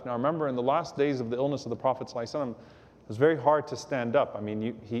had left. Now remember, in the last days of the illness of the Prophet ﷺ, it was very hard to stand up. I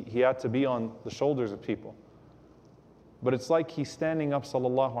mean, he had to be on the shoulders of people. But it's like he's standing up,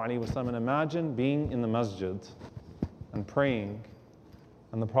 sallallahu alayhi wa sallam. And imagine being in the masjid and praying,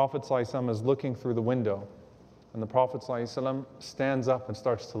 and the Prophet ﷺ is looking through the window, and the Prophet ﷺ stands up and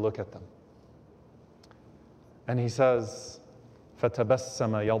starts to look at them. And he says,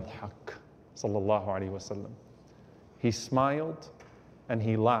 فَتَبَسَّمَ يَضْحَكْ sallallahu alayhi wa sallam. He smiled and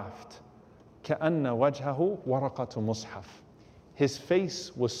he laughed. كَأَنَّ وَجْهَهُ وَرَقَةُ مُصْحَفٍ. His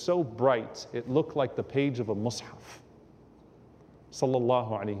face was so bright, it looked like the page of a mushaf.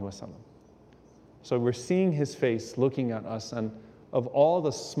 Sallallahu alayhi wa sallam. So we're seeing his face looking at us, and of all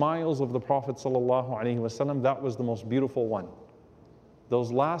the smiles of the Prophet sallallahu alaihi wasallam, that was the most beautiful one.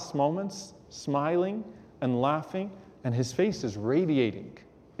 Those last moments, smiling and laughing, and his face is radiating.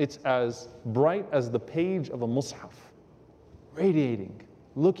 It's as bright as the page of a mushaf, radiating,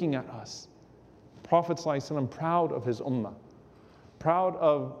 looking at us. Prophet sallallahu alaihi wasallam, proud of his ummah, proud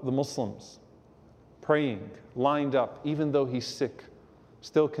of the Muslims, praying, lined up, even though he's sick,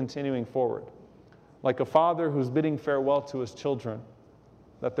 still continuing forward. Like a father who's bidding farewell to his children,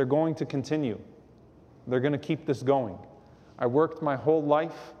 that they're going to continue. They're going to keep this going. I worked my whole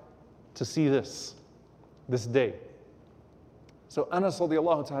life to see this day. So Anas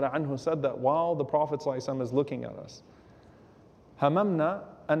radiallahu ta'ala anhu said that while the Prophet ﷺ is looking at us, هممنا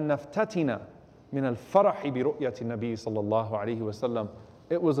أن نفتتنا من الفرح برؤية النبي صلى الله عليه وسلم.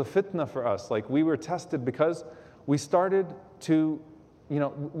 It was a fitna for us. Like we were tested because we started to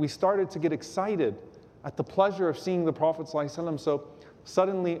get excited at the pleasure of seeing the Prophet ﷺ. So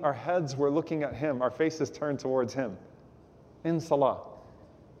suddenly our heads were looking at him, our faces turned towards him in salah.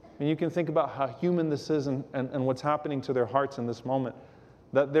 And you can think about how human this is and what's happening to their hearts in this moment,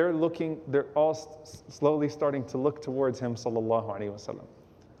 that they're all slowly starting to look towards him, sallallahu alaihi wasallam,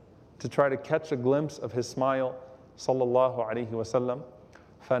 to try to catch a glimpse of his smile, sallallahu alaihi wasallam.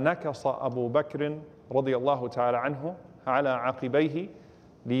 فَنَكَصَ أَبُو بَكْرٍ رَضِيَ اللَّهُ تَعَالَى عَنْهُ عَلَى عَقِبَيْهِ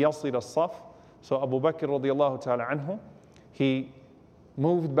لِيَصِلَ الصَّفْ. So Abu Bakr radiallahu ta'ala anhu, he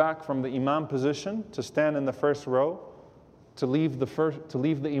moved back from the imam position to stand in the first row, to leave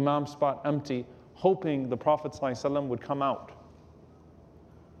the imam spot empty, hoping the Prophet ﷺ would come out.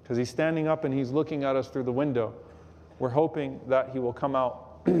 Because he's standing up and he's looking at us through the window. We're hoping that he will come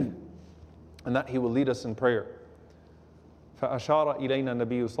out and that he will lead us in prayer. فَأَشَارَ إِلَيْنَا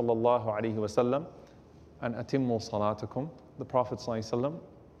النَّبِيُّ صَلَّى اللَّهُ عَلَيْهِ وَسَلَّمَ أَنْ أَتِمُّوا صَلَاتَكُمْ. The Prophet ﷺ,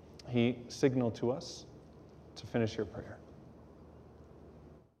 he signaled to us to finish your prayer.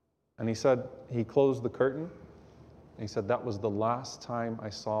 And he said, he closed the curtain. He said, that was the last time I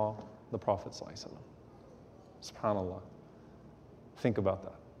saw the Prophet ﷺ. SubhanAllah. Think about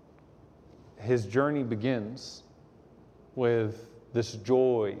that. His journey begins with this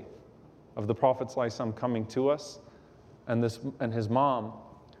joy of the Prophet ﷺ coming to us, and his mom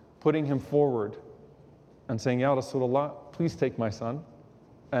putting him forward and saying, Ya Rasulullah, please take my son.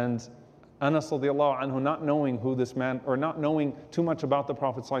 And Anas radiallahu anhu, not knowing who this man, or not knowing too much about the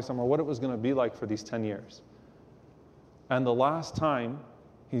Prophet ﷺ or what it was going to be like for these 10 years. And the last time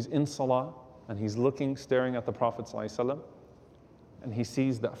he's in salah and he's staring at the Prophet ﷺ, and he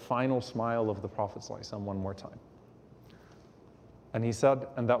sees that final smile of the Prophet ﷺ one more time. And he said,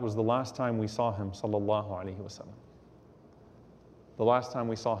 and that was the last time we saw him, sallallahu alaihi wasallam. the last time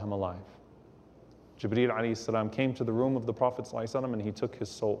we saw him alive. Jibreel alayhi salam came to the room of the Prophet sallallahu alaihi wasallam and he took his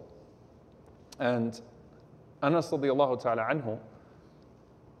soul. And Anas radiallahu ta'ala anhu,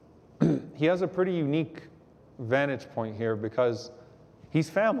 he has a pretty unique vantage point here because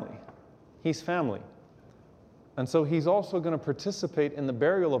he's family. He's family. And so he's also going to participate in the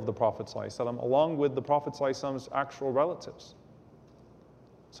burial of the Prophet ﷺ along with the Prophet ﷺ's actual relatives.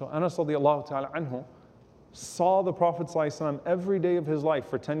 So Anas radiallahu ta'ala anhu saw the Prophet ﷺ every day of his life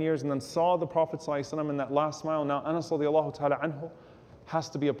for 10 years and then saw the Prophet ﷺ in that last smile. Now Anas radiallahu ta'ala anhu has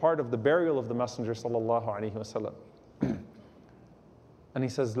to be a part of the burial of the Messenger sallallahu alayhi wa sallam. And he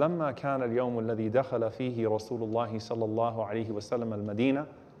says, لما كان اليوم الذي دخل فيه رسول الله صلى الله عليه وسلم المدينة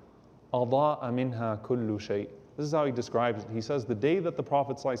أضاء منها كل شيء. This is how he describes it. He says, the day that the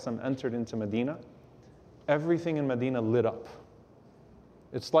Prophet ﷺ entered into Medina, everything in Medina lit up.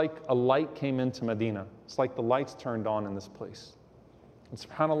 It's like a light came into Medina. It's like the lights turned on in this place. And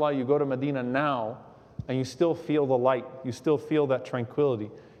subhanAllah, you go to Medina now, and you still feel the light. You still feel that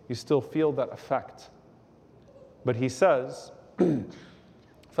tranquility. You still feel that effect. But he says,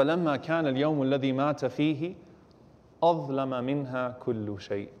 فَلَمَّا كَانَ الْيَوْمُ الَّذِي مَاتَ فِيهِ أَظْلَمَ مِنْهَا كُلُّ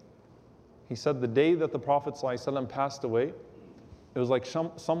شَيْءٍ. He said the day that the Prophet ﷺ passed away, it was like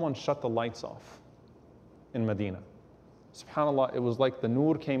someone shut the lights off in Medina. SubhanAllah, it was like the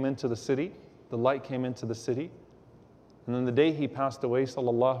nur came into the city, the light came into the city. And then the day he passed away,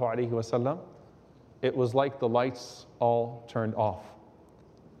 sallallahu alayhi wasallam, it was like the lights all turned off.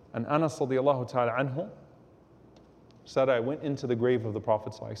 And Anas radiallahu ta'ala anhu said, I went into the grave of the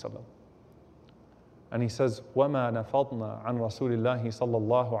Prophet sallallahu alayhi wasallam. And he says, وَمَا نَفَضْنَا عَنْ رَسُولِ اللَّهِ صَلَّى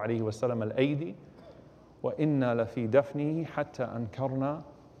اللَّهُ عَلَيْهِ وَسَلَّمَ الْأَيْدِي وَإِنَّا لَفِي دَفْنِهِ حَتَّى أَنْكَرْنَا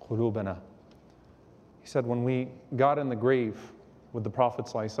قُلُوبَنَا. He said, when we got in the grave with the Prophet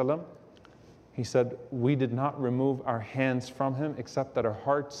ﷺ, he said, we did not remove our hands from him except that our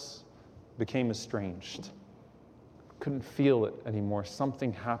hearts became estranged. Couldn't feel it anymore.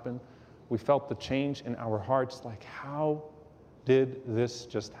 Something happened. We felt the change in our hearts, like, how did this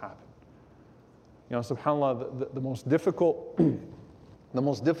just happen? You know, subhanAllah, the most difficult the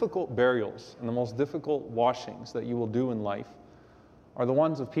most difficult burials and the most difficult washings that you will do in life are the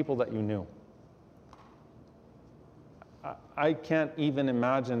ones of people that you knew. I can't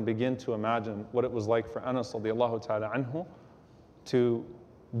even begin to imagine what it was like for Anas radiallahu ta'ala anhu to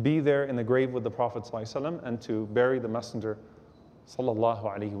be there in the grave with the Prophet ﷺ and to bury the Messenger sallallahu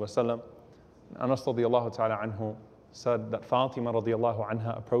alayhi wa sallam. Anas radiallahu ta'ala anhu said that Fatima radiallahu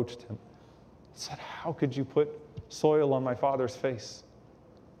anha approached him, said, how could you put soil on my father's face?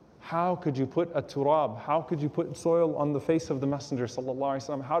 How could you put a turab? How could you put soil on the face of the Messenger sallallahu alayhi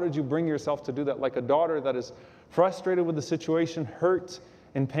wa sallam? How did you bring yourself to do that? Like a daughter that is frustrated with the situation, hurt,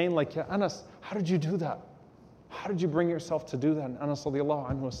 in pain, like, Ya Anas, how did you do that? How did you bring yourself to do that? And Anas radiallahu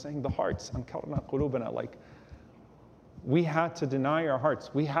anhu was saying, the hearts, ankarna qulubana, like, we had to deny our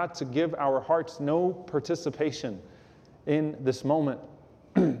hearts. We had to give our hearts no participation in this moment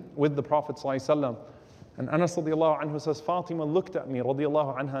with the Prophet ﷺ. And Anas radiallahu anhu says, Fatima looked at me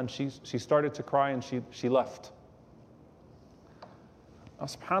radiallahu anha and she started to cry and she left. Now,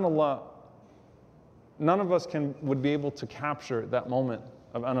 subhanAllah, none of us would be able to capture that moment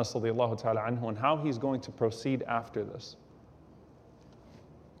of Anas radiallahu ta'ala anhu and how he's going to proceed after this.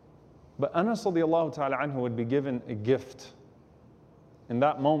 But Anas radiallahu ta'ala anhu would be given a gift in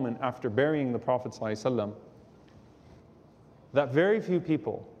that moment after burying the Prophet ﷺ that very few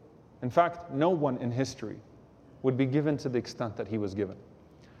people, in fact, no one in history, would be given to the extent that he was given.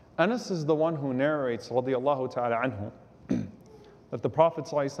 Anas is the one who narrates, radiallahu ta'ala anhu, that the Prophet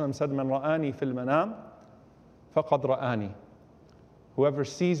ﷺ said, "Man ra'ani fil manam, faqad ra'ani." Whoever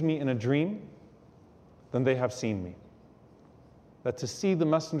sees me in a dream, then they have seen me. That to see the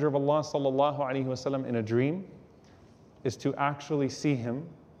Messenger of Allah sallallahu alaihi wasallam in a dream is to actually see him,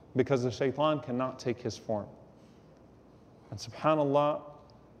 because the shaitan cannot take his form. And subhanAllah,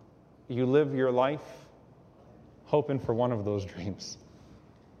 you live your life hoping for one of those dreams.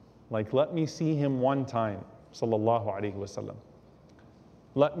 Like, let me see him one time, sallallahu alaihi wasallam.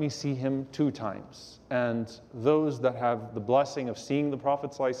 Let me see him 2 times. And those that have the blessing of seeing the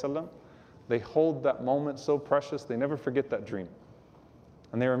Prophet sallallahu alaihi wasallam, they hold that moment so precious, they never forget that dream.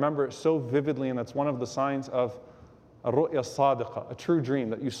 And they remember it so vividly, and that's one of the signs of a ru'ya sadiqa, a true dream,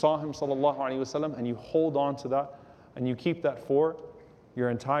 that you saw him sallallahu alaihi wasallam and you hold on to that and you keep that for your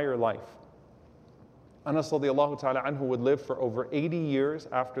entire life. Anas radiallahu ta'ala anhu would live for over 80 years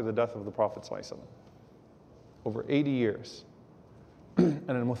after the death of the Prophet sallallahu alaihi wasallam. Over 80 years. And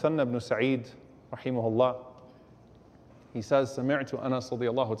Al-Muthanna ibn Sa'id, rahimahullah, he says, سمعت أنس رضي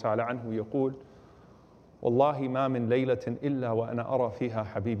الله تعالى عنه يقول وَاللَّهِ مَا مِن لَيْلَةٍ إِلَّا وَأَنَا أَرَى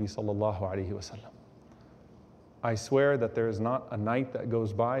فِيهَا حَبِيبِي صَلَّى اللَّهُ عَلَيْهِ وَسَلَّمَ. I swear that there is not a night that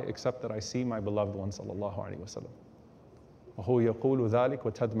goes by except that I see my beloved one صلى الله عليه وسلم. وَهُوَ يَقُولُ ذَلِكَ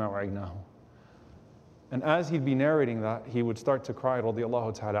وَتَدْمَعُ عَيْنَاهُ. And as he'd be narrating that, he would start to cry رضي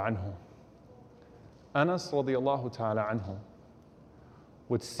الله تعالى عنه. Anas رضي الله تعالى عنه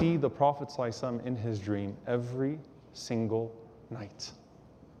would see the Prophet ﷺ in his dream every single night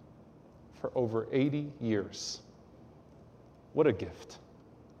for over 80 years. What a gift.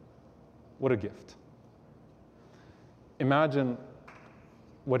 What a gift. Imagine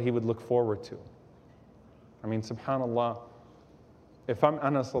what he would look forward to. I mean, subhanAllah, if I'm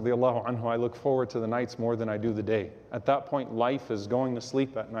Anas radiallahu anhu, I look forward to the nights more than I do the day. At that point, life is going to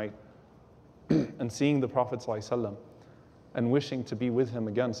sleep at night and seeing the Prophet ﷺ and wishing to be with him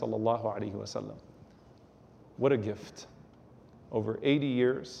again, sallallahu alaihi wasallam. What a gift. Over 80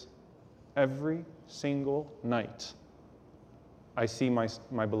 years, every single night, I see my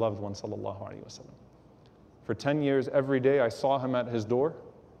beloved one, sallallahu alaihi wasallam. For 10 years, every day I saw him at his door.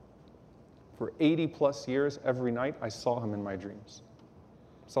 For 80 plus years, every night I saw him in my dreams.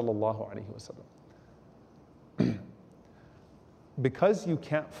 Sallallahu alaihi wasallam. Because you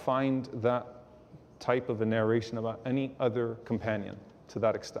can't find that type of a narration about any other companion to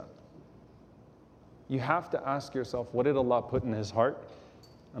that extent, you have to ask yourself, what did Allah put in his heart?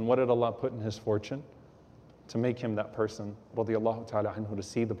 And what did Allah put in his fortune to make him that person, radiyallahu ta'ala anhu, to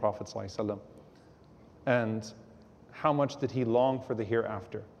see the Prophet sallallahu alaihi wasallam? And how much did he long for the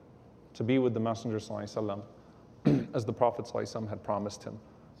hereafter, to be with the Messenger ﷺ, as the Prophet ﷺ had promised him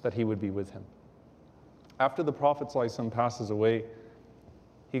that he would be with him. After the Prophet ﷺ passes away,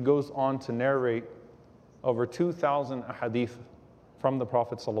 he goes on to narrate over 2,000 ahadith from the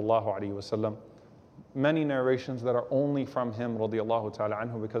Prophet ﷺ, many narrations that are only from him radiallahu ta'ala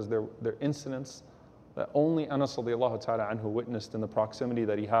anhu, because they're incidents that only Anas radiallahu ta'ala anhu witnessed in the proximity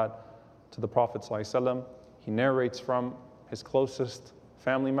that he had to the Prophet ﷺ. He narrates from his closest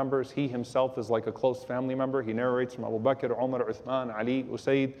family members. He himself is like a close family member. He narrates from Abu Bakr, Umar, Uthman, Ali,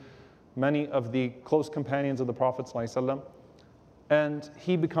 Usayd, many of the close companions of the Prophet ﷺ. And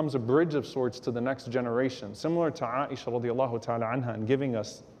he becomes a bridge of sorts to the next generation, similar to Aisha radiallahu ta'ala anha, and giving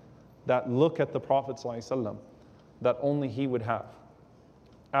us that look at the Prophet ﷺ that only he would have.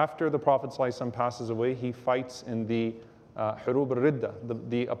 After the Prophet ﷺ passes away, he fights in the Hurub al-Ridda,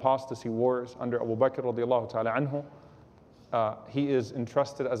 the apostasy wars under Abu Bakr radiallahu ta'ala anhu. He is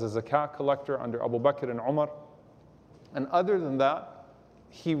entrusted as a zakat collector under Abu Bakr and Umar. And other than that,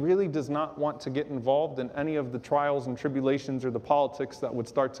 he really does not want to get involved in any of the trials and tribulations or the politics that would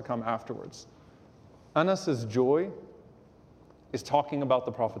start to come afterwards. Anas's joy is talking about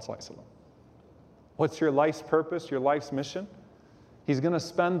the Prophet ﷺ. What's your life's purpose, your life's mission? He's going to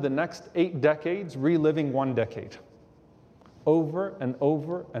spend the next 8 decades reliving 1 decade. Over and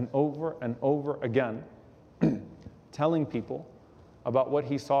over and over and over again, telling people about what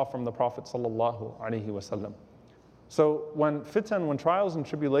he saw from the Prophet sallallahu alaihi wasallam. So when trials and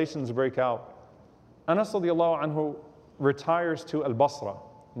tribulations break out, Anas radiallahu anhu retires to Al-Basra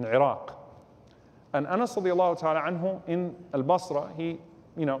in Iraq. And Anas radiallahu ta'ala anhu in Al-Basra, he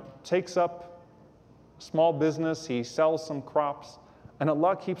takes up small business, he sells some crops, and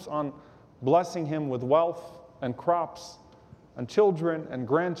Allah keeps on blessing him with wealth and crops and children and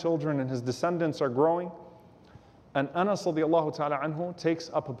grandchildren, and his descendants are growing. And Anas radiallahu ta'ala anhu takes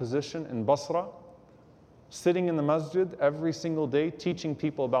up a position in Basra, sitting in the masjid every single day, teaching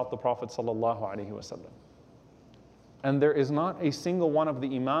people about the Prophet sallallahu alaihi wasallam. And there is not a single one of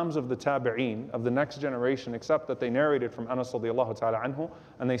the imams of the tabi'een, of the next generation, except that they narrated from Anas radiallahu ta'ala anhu,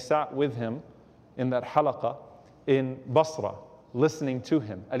 and they sat with him in that halaqah in Basra, listening to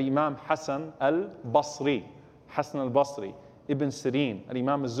him. Al-Imam Hassan al-Basri, Hassan al-Basri, Ibn Sirin,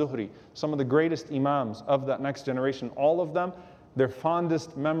 Al-Imam al-Zuhri, some of the greatest imams of that next generation, all of them, their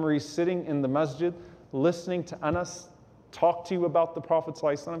fondest memories sitting in the masjid, listening to Anas talk to you about the Prophet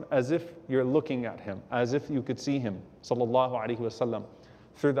ﷺ as if you're looking at him, as if you could see him, sallallahu alaihi wasallam,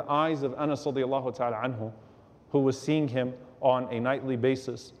 through the eyes of Anas radiallahu ta'ala anhu, who was seeing him on a nightly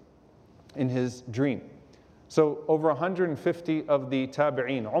basis in his dream. So over 150 of the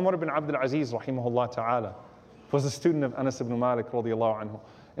tabi'een, Umar ibn Abdul Aziz rahimahullah ta'ala, was a student of Anas ibn Malik radiallahu anhu.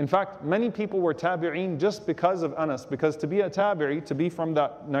 In fact, many people were tabi'een just because of Anas, because to be a tabi'i, to be from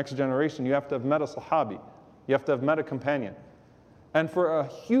that next generation, you have to have met a sahabi, you have to have met a companion. And for a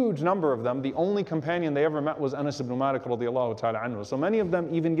huge number of them, the only companion they ever met was Anas ibn Malik radiallahu ta'ala anhu. So many of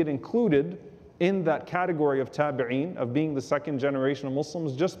them even get included in that category of tabi'een, of being the second generation of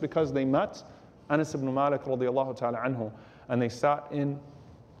Muslims, just because they met Anas ibn Malik radiallahu ta'ala anhu, and they sat in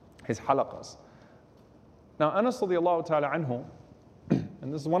his halaqas. Now, Anas radiallahu ta'ala anhu,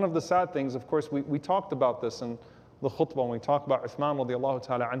 and this is one of the sad things, of course, we talked about this in the khutbah when we talk about Uthman radiallahu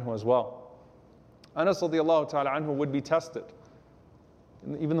ta'ala anhu as well. Anas radiallahu ta'ala anhu would be tested.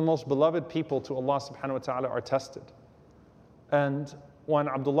 Even the most beloved people to Allah subhanahu wa ta'ala are tested. And when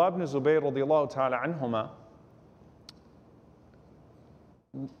Abdullah ibn Zubayr radiallahu ta'ala anhuma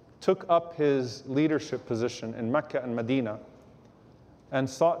took up his leadership position in Mecca and Medina and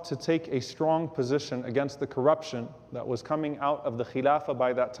sought to take a strong position against the corruption that was coming out of the Khilafah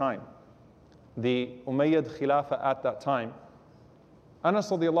by that time, the Umayyad Khilafah at that time, Anas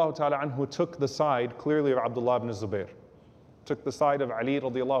radiallahu ta'ala anhu took the side clearly of Abdullah ibn Zubayr. Took the side of Ali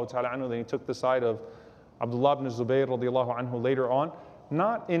radiallahu ta'ala anhu, then he took the side of Abdullah ibn Zubayr radiallahu anhu later on,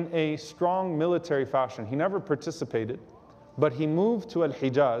 not in a strong military fashion. He never participated, but he moved to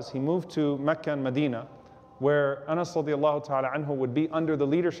Al-Hijaz, he moved to Mecca and Medina, where Anas radiallahu ta'ala anhu would be under the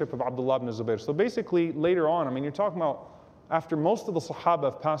leadership of Abdullah ibn Zubayr. So basically later on, I mean, you're talking about after most of the Sahaba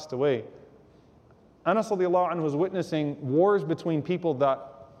have passed away, Anas radiallahu anhu was witnessing wars between people that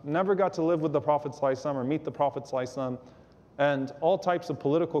never got to live with the Prophet ﷺ or meet the Prophet ﷺ, and all types of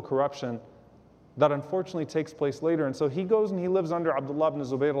political corruption that unfortunately takes place later. And so he goes and he lives under Abdullah ibn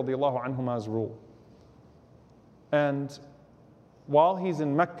Zubayr radiallahu anhuma's rule. And while he's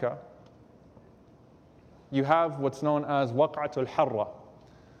in Mecca, you have what's known as Waq'atul Harra,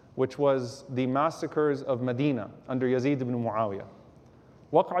 which was the massacres of Medina under Yazid ibn Muawiyah.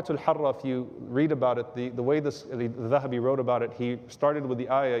 Waq'atul Harra, if you read about it, the way the Dhahabi wrote about it, he started with the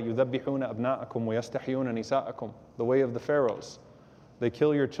ayah, يُذَبِّحُونَ أَبْنَاءَكُمْ وَيَسْتَحْيُونَ نِسَاءَكُمْ, the way of the pharaohs. They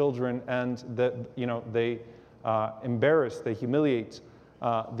kill your children and they embarrass, they humiliate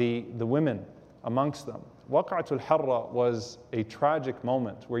the women amongst them. Waq'atul Harra was a tragic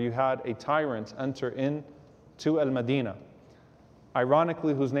moment where you had a tyrant enter into Al-Madinah,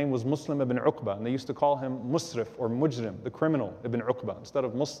 ironically whose name was Muslim ibn Uqba, and they used to call him Musrif or Mujrim, the criminal ibn Uqba, instead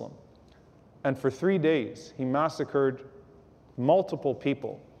of Muslim. And for 3 days, he massacred multiple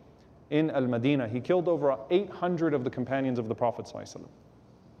people in Al-Madinah. He killed over 800 of the companions of the Prophet ﷺ.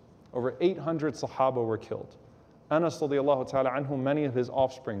 Over 800 Sahaba were killed. Anas radiallahu ta'ala anhu, many of his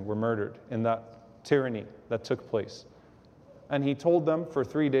offspring were murdered in that tyranny that took place. And he told them for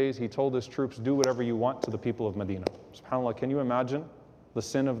 3 days, he told his troops, do whatever you want to the people of Medina. SubhanAllah, can you imagine the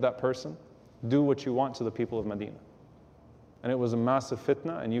sin of that person? Do what you want to the people of Medina. And it was a massive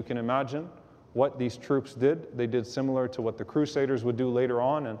fitna, and you can imagine what these troops did. They did similar to what the Crusaders would do later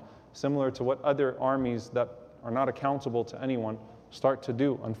on, and similar to what other armies that are not accountable to anyone start to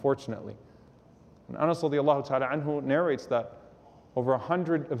do, unfortunately. And Anas radiallahu ta'ala anhu narrates that over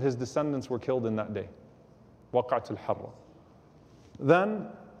 100 of his descendants were killed in that day. Waqa'atul Harra. Then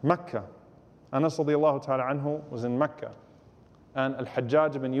Mecca. Anas radiallahu ta'ala anhu was in Mecca. And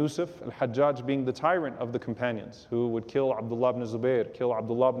Al-Hajjaj ibn Yusuf, Al-Hajjaj being the tyrant of the companions who would kill Abdullah ibn Zubayr, kill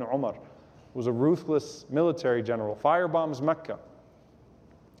Abdullah ibn Umar, was a ruthless military general, firebombs Mecca,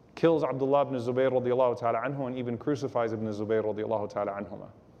 kills Abdullah ibn Zubayr radiallahu ta'ala anhu, and even crucifies Ibn Zubayr radiallahu ta'ala anhuma.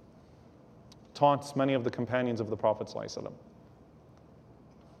 Taunts many of the companions of the Prophet ﷺ.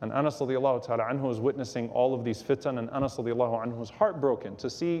 And Anas radiallahu ta'ala anhu was witnessing all of these fitan, and Anas radiallahu anhu was heartbroken to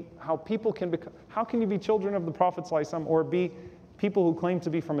see how people can become, how can you be children of the Prophet ﷺ or be people who claim to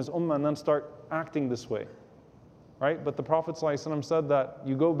be from his ummah and then start acting this way, right? But the Prophet ﷺ said that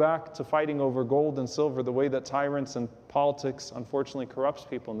you go back to fighting over gold and silver the way that tyrants and politics unfortunately corrupts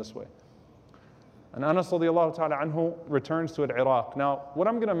people in this way. And Anas radiallahu ta'ala anhu returns to Iraq. Now, what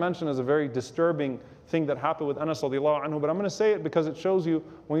I'm going to mention is a very disturbing thing that happened with Anas radiallahu anhu, but I'm going to say it because it shows you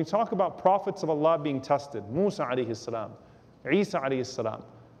when you talk about prophets of Allah being tested, Musa alayhi salam, Isa alayhi salam,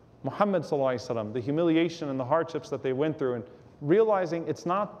 Muhammad sallallahu alayhi salam, the humiliation and the hardships that they went through, and realizing it's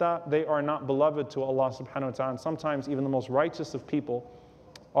not that they are not beloved to Allah subhanahu wa ta'ala, and sometimes even the most righteous of people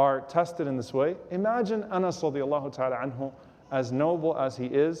are tested in this way. Imagine Anas radiallahu ta'ala anhu, as noble as he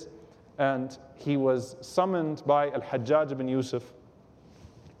is, and he was summoned by Al-Hajjaj ibn Yusuf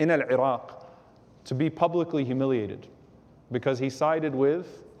in Iraq to be publicly humiliated because he sided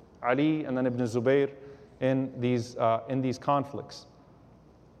with Ali and then Ibn Zubayr in these conflicts.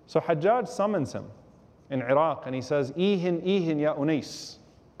 So Hajjaj summons him in Iraq and he says, Ihin, Ihin ya Unais.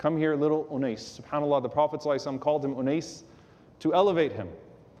 Come here, little Unais. SubhanAllah, the Prophet ﷺ called him Unais to elevate him.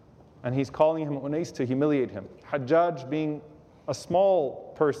 And he's calling him Unais to humiliate him. Hajjaj being a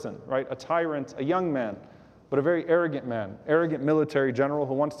small person, right? A tyrant, a young man, but a very arrogant man, arrogant military general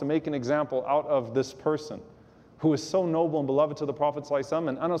who wants to make an example out of this person who is so noble and beloved to the Prophet ﷺ,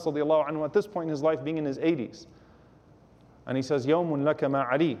 and Anas radiallahu anhu at this point in his life being in his 80s. And he says, يَوْمٌ لَكَ مَا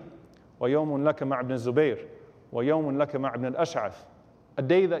عَلِي وَيَوْمٌ لَكَ مَا ibn Zubayr وَيَوْمٌ لَكَ مَا ibn al-Ash'ath.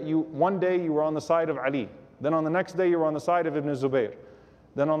 One day you were on the side of Ali, Then on the next day, you were on the side of Ibn Zubayr.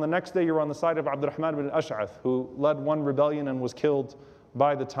 Then on the next day, you were on the side of Abdurrahman ibn al-Ash'ath, who led one rebellion and was killed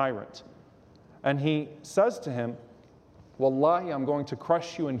by the tyrant. And he says to him, Wallahi, I'm going to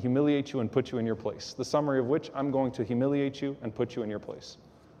crush you and humiliate you and put you in your place. The summary of which, I'm going to humiliate you and put you in your place.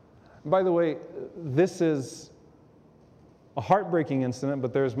 By the way, this is a heartbreaking incident,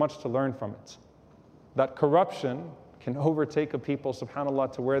 but there is much to learn from it. That corruption can overtake a people,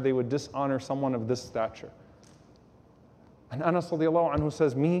 subhanAllah, to where they would dishonor someone of this stature. And Anas radiallahu anhu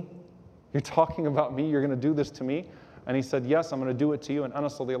says, me? You're talking about me? You're going to do this to me? And he said, yes, I'm going to do it to you. And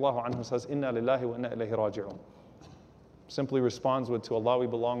Anas radiallahu anhu says, Inna lillahi wa inna ilayhi raji'un. Simply responds with, to Allah we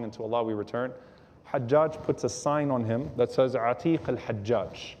belong and to Allah we return. Hajjaj puts a sign on him that says, Atiq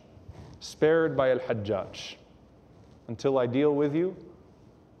al-Hajjaj, spared by al-Hajjaj. Until I deal with you,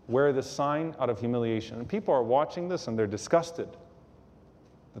 wear this sign out of humiliation. And people are watching this and they're disgusted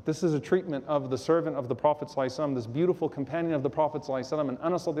that this is a treatment of the servant of the Prophet ﷺ, this beautiful companion of the Prophet ﷺ, and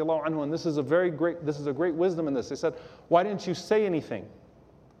Anas radiallahu anhu, and this is a great wisdom in this. They said, why didn't you say anything?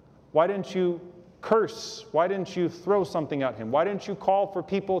 Why didn't you curse? Why didn't you throw something at him? Why didn't you call for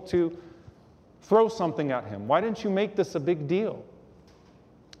people to throw something at him? Why didn't you make this a big deal?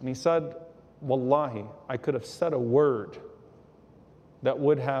 And he said, Wallahi, I could have said a word that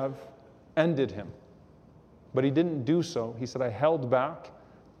would have ended him. But he didn't do so. He said, I held back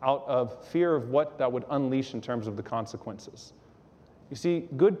out of fear of what that would unleash in terms of the consequences. You see,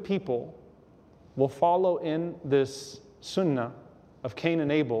 good people will follow in this sunnah of Cain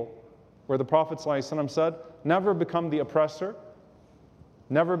and Abel, where the Prophet ﷺ said, never become the oppressor,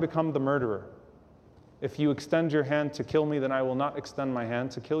 never become the murderer. If you extend your hand to kill me, then I will not extend my hand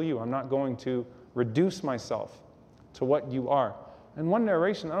to kill you. I'm not going to reduce myself to what you are. In one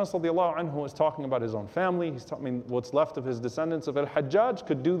narration, Anas radiallahu anhu was talking about his own family. He's talking what's left of his descendants. If al-Hajjaj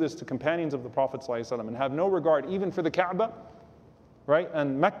could do this to companions of the Prophet ﷺ and have no regard even for the Kaaba, right,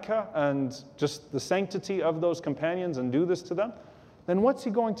 and Mecca and just the sanctity of those companions and do this to them, then what's he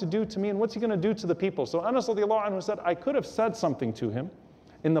going to do to me and what's he going to do to the people? So Anas radiallahu anhu said, I could have said something to him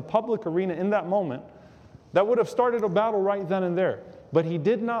in the public arena in that moment that would have started a battle right then and there. But he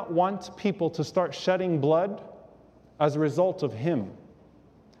did not want people to start shedding blood as a result of him.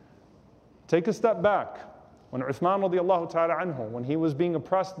 Take a step back. When Uthman radiallahu ta'ala anhu, when he was being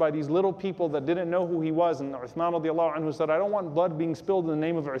oppressed by these little people that didn't know who he was, and Uthman radiallahu anhu said, I don't want blood being spilled in the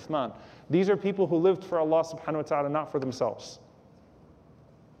name of Uthman. These are people who lived for Allah subhanahu wa ta'ala, not for themselves.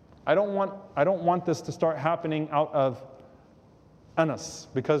 I don't want this to start happening out of Anas,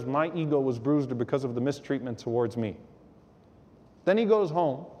 because my ego was bruised or because of the mistreatment towards me. Then he goes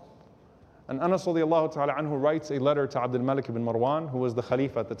home, and Anas radiallahu ta'ala anhu writes a letter to Abdul Malik ibn Marwan, who was the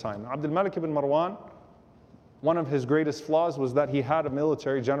Khalifa at the time. Abdul Malik ibn Marwan, one of his greatest flaws was that he had a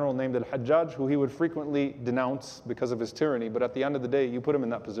military general named Al-Hajjaj, who he would frequently denounce because of his tyranny, but at the end of the day, you put him in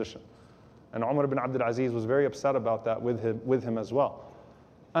that position. And Umar ibn Abdul Aziz was very upset about that with him as well.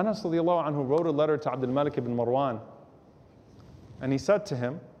 Anas radiallahu anhu wrote a letter to Abdul Malik ibn Marwan, and he said to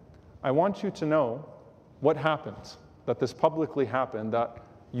him, I want you to know what happened, that this publicly happened, that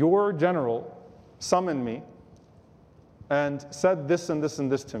your general summoned me and said this and this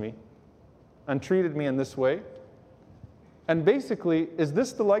and this to me and treated me in this way. And basically, is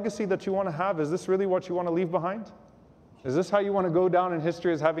this the legacy that you want to have? Is this really what you want to leave behind? Is this how you want to go down in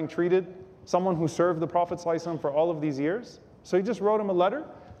history, as having treated someone who served the Prophet ﷺ for all of these years? So he just wrote him a letter,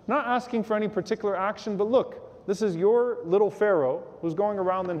 not asking for any particular action, but look, this is your little pharaoh who's going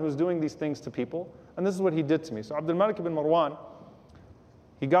around and who's doing these things to people, and this is what he did to me. So Abdul Malik ibn Marwan,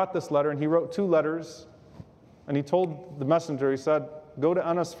 he got this letter and he wrote 2 letters, and he told the messenger, he said, go to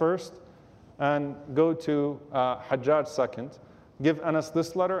Anas first and go to Hajjaj second. Give Anas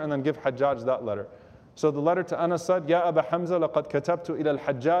this letter and then give Hajjaj that letter. So the letter to Anas said, Ya Aba Hamza, laqad katabtu ila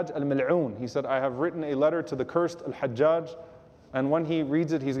al-Hajjaj al-Mal'oon. He said, I have written a letter to the cursed al-Hajjaj, and when he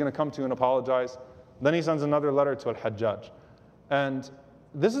reads it, he's going to come to you and apologize. Then he sends another letter to al-Hajjaj. And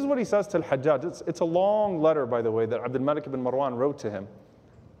this is what he says to al-Hajjaj. It's a long letter, by the way, that Abdul Malik ibn Marwan wrote to him.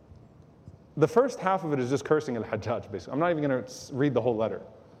 The first half of it is just cursing al-Hajjaj, basically. I'm not even going to read the whole letter.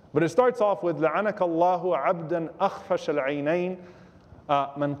 But it starts off with, لَعَنَكَ اللَّهُ عَبْدًا أَخْفَشَ الْعَيْنَيْنِ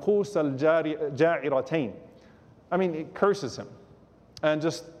مَنْقُوسَ الْجَائِرَتَيْنِ. I mean, it curses him. And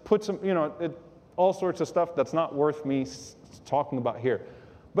just puts him, all sorts of stuff that's not worth me talking about here.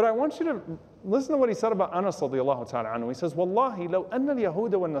 But I want you to listen to what he said about Anas radiallahu ta'ala anhu. He says, وَاللَّهِ لَوْ أَنَّ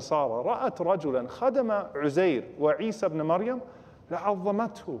الْيَهُودَ وَالنَّصَارَى رَأَتْ رَجُلًا خَدَمَ عُزَيْرٍ وَعِيسَى بْنَ مَرْيَمَ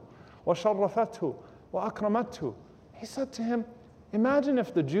لَعَظَّمَتْهُ وَشَرَّفَتْهُ وَأَكْرَمَتْهُ. He said to him, imagine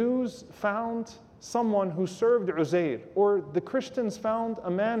if the Jews found someone who served Uzair, or the Christians found a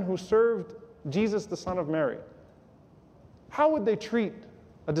man who served Jesus the son of Mary? How would they treat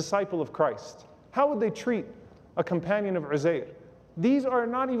a disciple of Christ? How would they treat a companion of Uzair? These are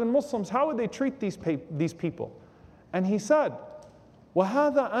not even Muslims. How would they treat these people? And he said,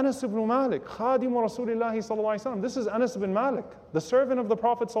 وَهَذَا أَنَسُ بْنُ مَالِكٍ خَادِمُ رَسُولِ اللَّهِ صَلَّى اللَّهُ عَلَيْهِ وسلم. This is Anas ibn Malik, the servant of the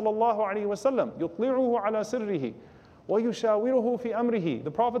Prophet sallallahu alaihi wasallam. يُطْلِعُهُ عَلَى سِرِّهِ وَيُشَاوِرُهُ فِي أَمْرِهِ.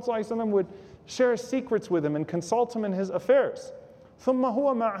 The Prophet sallallahu alaihi wasallam would share secrets with him and consult him in his affairs. ثُمَّ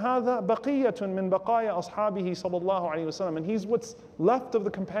هُوَ مَعْ هَذَا بَقِيَّةٌ مِّن بَقَايَا أَصْحَابِهِ صَلَّى اللَّهُ عَلَيْهِ وسلم. And he's what's left of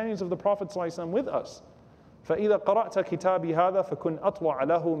the companions of the Prophet sallallahu alaihi wasallam with us. فَإِذَا قَرَأْتَ كِتَابِي هَذَا فَكُنْ أَطْوَعَ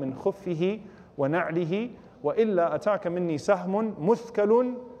لَهُ مِنْ خُفِّهِ وَنَعْلِهِ وَإِلَّا أَتَاكَ مِنِّي سَهْمٌ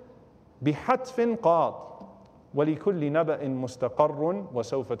مُثْكَلٌ بِحَتْفٍ قَاضٍ وَلِكُلِّ نَبَأٍ مُسْتَقَرٌّ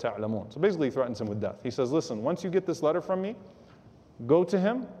وَسَوْفَ تَعْلَمُونَ. So basically he threatens him with death. He says, listen, once you get this letter from me, go to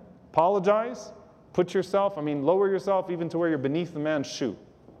him, apologize, put yourself, lower yourself even to where you're beneath the man's shoe.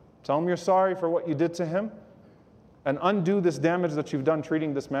 Tell him you're sorry for what you did to him and undo this damage that you've done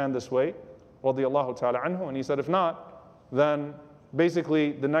treating this man this way. Radiyallahu ta'ala anhu. And he said, if not, then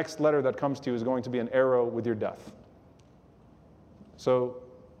basically the next letter that comes to you is going to be an arrow with your death. So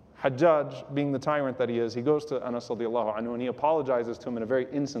Hajjaj, being the tyrant that he is, he goes to Anas radiyallahu anhu and he apologizes to him in a very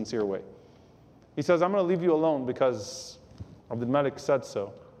insincere way. He says, I'm going to leave you alone because Abdul Malik said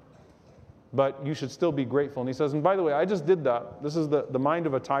so, but you should still be grateful. And he says, and by the way, I just did that. This is the mind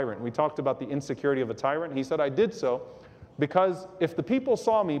of a tyrant. We talked about the insecurity of a tyrant. He said, I did so because if the people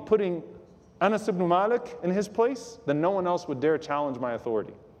saw me putting Anas ibn Malik in his place, then no one else would dare challenge my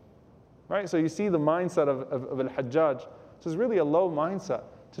authority. Right? So you see the mindset of Al-Hajjaj. This is really a low mindset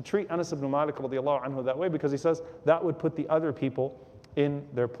to treat Anas ibn Malik radiallahu anhu that way, because he says that would put the other people in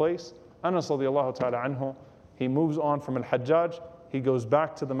their place. Anas radiallahu ta'ala anhu, he moves on from Al-Hajjaj, he goes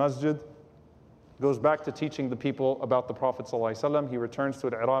back to the masjid, goes back to teaching the people about the Prophet sallallahu alaihi wasallam. He returns to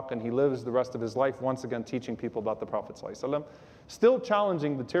Iraq and he lives the rest of his life once again teaching people about the Prophet sallallahu alaihi wasallam, still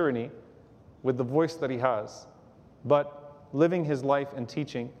challenging the tyranny with the voice that he has, but living his life and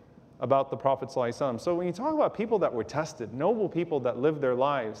teaching about the Prophet ﷺ. So when you talk about people that were tested, noble people that live their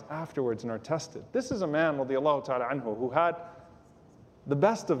lives afterwards and are tested, this is a man, radiyallahu ta'ala anhu, who had the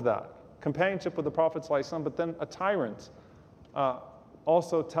best of that, companionship with the Prophet ﷺ, but then a tyrant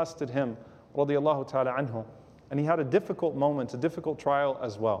also tested him, radiyallahu ta'ala anhu, and he had a difficult moment, a difficult trial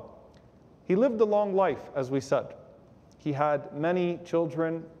as well. He lived a long life, as we said. He had many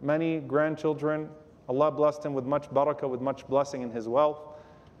children, many grandchildren. Allah blessed him with much barakah, with much blessing in his wealth.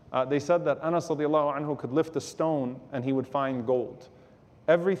 They said that Anas radiallahu anhu could lift a stone and he would find gold.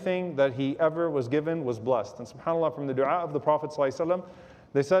 Everything that he ever was given was blessed. And subhanAllah, from the dua of the Prophet sallallahu alaihi wasallam,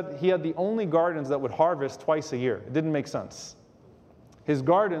 they said he had the only gardens that would harvest twice a year. It didn't make sense. His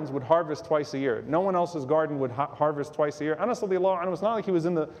gardens would harvest twice a year. No one else's garden would harvest twice a year. Anas radiallahu anhu, it's not like he was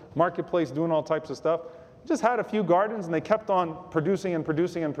in the marketplace doing all types of stuff. He just had a few gardens and they kept on producing and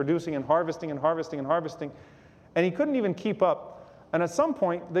producing and producing and harvesting and harvesting and harvesting. And he couldn't even keep up. And at some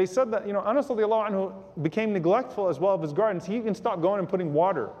point, they said that, Anas radiallahu anhu became neglectful as well of his gardens. He even stopped going and putting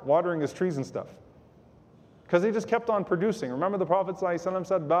watering his trees and stuff. Because he just kept on producing. Remember the Prophet ﷺ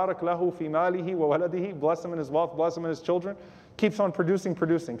said, Barak lahu fi malihi wa waladihi, bless him in his wealth, bless him in his children. Keeps on producing.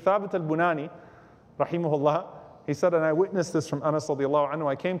 Thabit al-Bunani, rahimahullah, he said, and I witnessed this from Anas radiallahu anhu.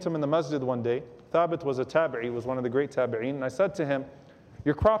 I came to him in the masjid one day. Thabit was a tabi'i, was one of the great tabi'in. And I said to him,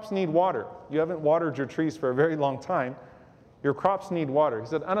 your crops need water. You haven't watered your trees for a very long time. Your crops need water. He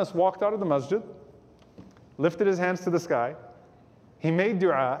said, Anas walked out of the masjid, lifted his hands to the sky. He made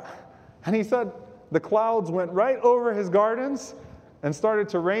dua. And he said, the clouds went right over his gardens and started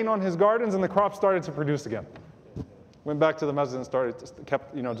to rain on his gardens and the crops started to produce again. Went back to the masjid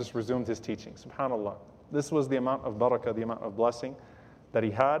and just resumed his teaching. SubhanAllah. This was the amount of barakah, the amount of blessing that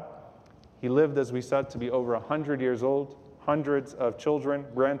he had. He lived, as we said, to be over 100 years old, hundreds of children,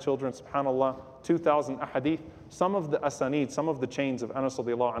 grandchildren, subhanAllah, 2,000 ahadith. Some of the asanid, some of the chains of Anas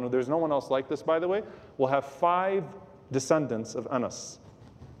radiallahu anhu, there's no one else like this, by the way, will have 5 descendants of Anas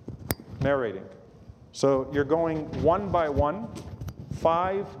narrating. So you're going one by one,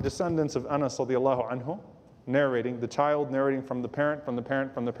 5 descendants of Anas radiallahu anhu, narrating, the child narrating from the parent, from the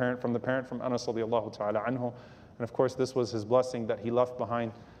parent, from the parent, from the parent, from Anas radiallahu ta'ala anhu. And of course, this was his blessing that he left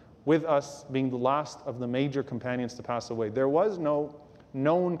behind with us, being the last of the major companions to pass away. There was no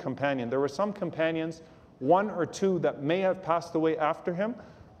known companion. There were some companions, 1 or 2 that may have passed away after him,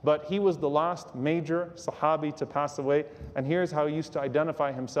 but he was the last major sahabi to pass away. And here's how he used to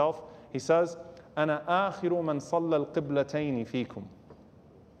identify himself. He says, أَنَا آخِرُ مَنْ صَلَّى الْقِبْلَتَيْنِ فِيكُمْ.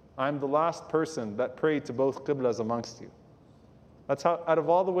 I'm the last person that prayed to both qiblas amongst you. That's how, out of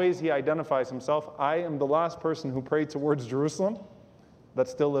all the ways he identifies himself, I am the last person who prayed towards Jerusalem that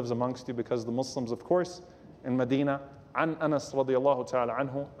still lives amongst you, because the Muslims, of course, in Medina, an Anas radiallahu ta'ala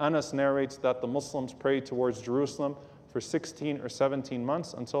anhu, Anas narrates that the Muslims prayed towards Jerusalem for 16 or 17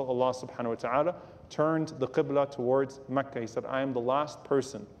 months until Allah subhanahu wa ta'ala turned the Qibla towards Mecca. He said, I am the last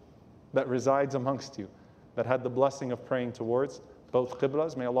person that resides amongst you that had the blessing of praying towards both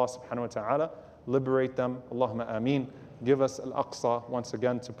Qiblas. May Allah subhanahu wa ta'ala liberate them. Allahumma ameen. Give us Al-Aqsa once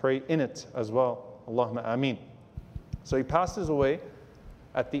again to pray in it as well. Allahumma ameen. So he passes away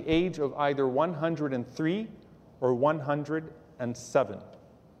at the age of either 103 or 107.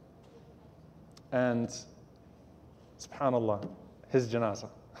 And subhanAllah, his janazah.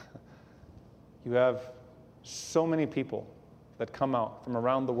 You have so many people that come out from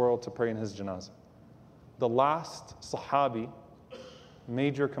around the world to pray in his janazah. The last Sahabi,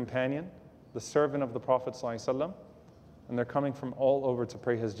 major companion, the servant of the Prophet ﷺ, and they're coming from all over to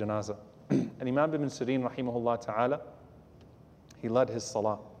pray his janazah. And Imam ibn Sirin rahimahullah ta'ala, he led his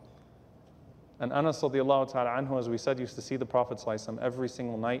salah. And Anas radiallahu ta'ala anhu, as we said, used to see the Prophet ﷺ every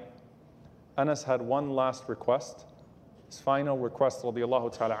single night. Anas had one last request, his final request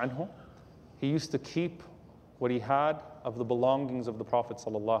radiallahu ta'ala anhu. He used to keep what he had of the belongings of the Prophet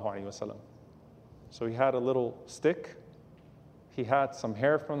sallallahu alaihi wasallam. So he had a little stick, he had some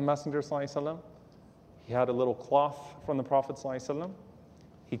hair from the Messenger sallallahu alaihi wasallam, he had a little cloth from the Prophet sallallahu alaihi wasallam.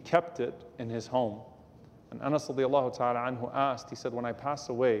 He kept it in his home. And Anas radiallahu ta'ala anhu asked, he said, when I pass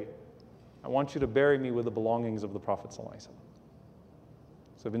away, I want you to bury me with the belongings of the Prophet sallallahu alaihi wasallam.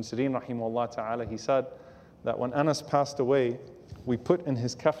 So Ibn Sirin rahimahullah ta'ala, he said that when Anas passed away, we put in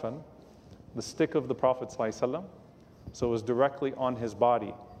his kafan the stick of the Prophet ﷺ, so it was directly on his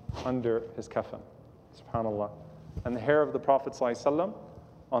body, under his kafan. SubhanAllah. And the hair of the Prophet ﷺ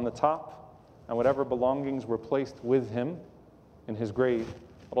on the top, and whatever belongings were placed with him in his grave,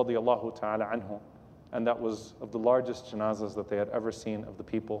 radiyallahu ta'ala anhu. And that was of the largest janazas that they had ever seen of the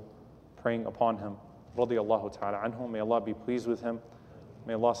people praying upon him, radiyallahu ta'ala anhu. May Allah be pleased with him.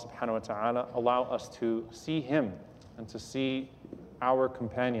 May Allah subhanahu wa ta'ala allow us to see him and to see our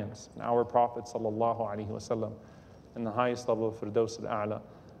companions and our Prophet sallallahu alaihi wasallam in the highest level of Firdaus al-A'la.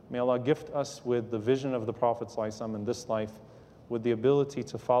 May Allah gift us with the vision of the Prophet sallallahu alaihi wasallam in this life, with the ability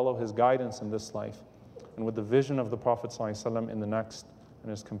to follow his guidance in this life, and with the vision of the Prophet sallallahu alaihi wasallam in the next,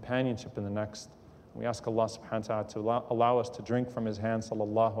 and his companionship in the next. We ask Allah subhanahu wa ta'ala to allow us to drink from his hand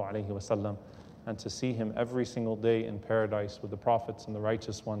sallallahu alaihi wasallam, and to see him every single day in paradise with the prophets and the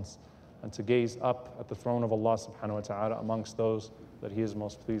righteous ones, and to gaze up at the throne of Allah subhanahu wa ta'ala amongst those that he is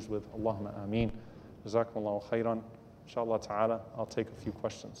most pleased with. Allahumma ameen. Jazakumullahu khairan. Inshallah ta'ala, I'll take a few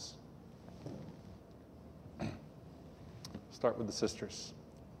questions. Start with the sisters.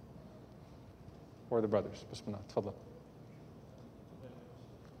 Or the brothers. Bismillah. Tafadhal.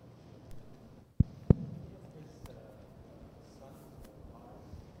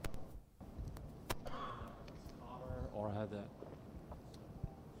 Or had that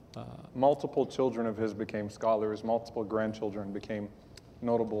multiple children of his became scholars, multiple grandchildren became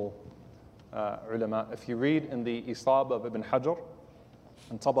notable ulama. If you read in the Isaba of Ibn Hajar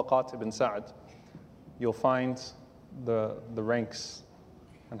and Tabaqat Ibn Sa'd, you'll find the ranks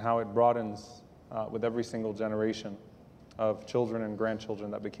and how it broadens with every single generation of children and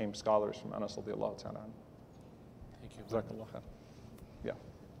grandchildren that became scholars from Anas radiallahu ta'ala. Thank you. Jazakallah khair. Yeah.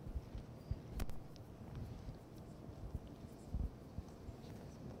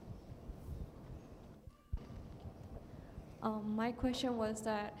 My question was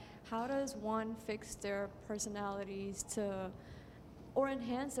that how does one fix their personalities to, or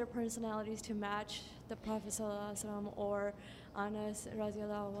enhance their personalities to match the Prophet ﷺ or Anas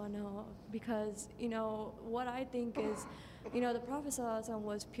radiallahu anhu? Because, what I think is, the Prophet ﷺ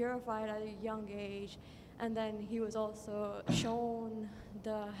was purified at a young age, and then he was also shown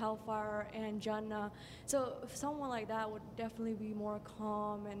the hellfire and Jannah. So someone like that would definitely be more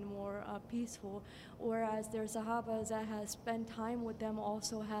calm and more peaceful, whereas their Sahabas that has spent time with them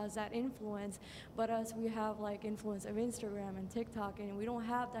also has that influence. But as we have influence of Instagram and TikTok, and we don't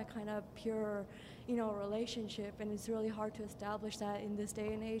have that kind of pure, relationship, and it's really hard to establish that in this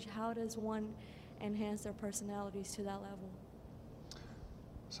day and age. How does one enhance their personalities to that level?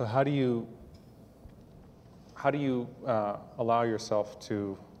 So how do you allow yourself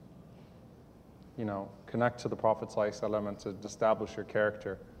to, connect to the Prophet ﷺ and to establish your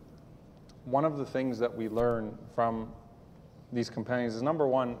character? One of the things that we learn from these companions is, number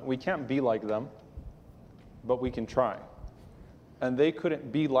one, we can't be like them, but we can try. And they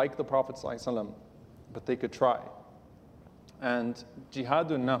couldn't be like the Prophet ﷺ, but they could try. And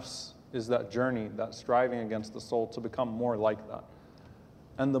jihadun nafs is that journey, that striving against the soul to become more like that.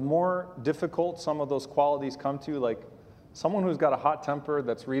 And the more difficult some of those qualities come to, like Someone who's got a hot temper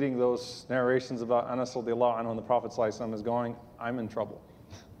that's reading those narrations about Anas radiallahu anhu and the Prophet ﷺ is going, I'm in trouble.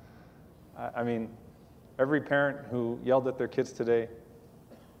 I mean, every parent who yelled at their kids today,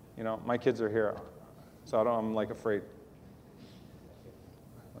 you know, my kids are here, so I'm like afraid.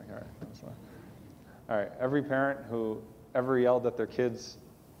 Like, all right, that's fine. All right, every parent who ever yelled at their kids,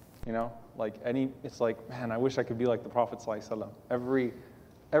 you know, it's like, man, I wish I could be like the Prophet ﷺ.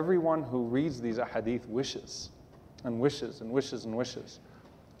 Everyone who reads these ahadith wishes and wishes and wishes and wishes.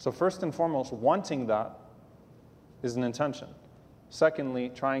 So first and foremost, wanting that is an intention.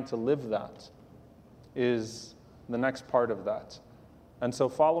 Secondly, trying to live that is the next part of that. And so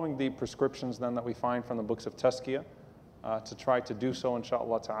following the prescriptions then that we find from the books of Tazkiyah, to try to do so,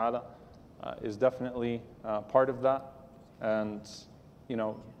 inshaAllah ta'ala, is definitely part of that. And, you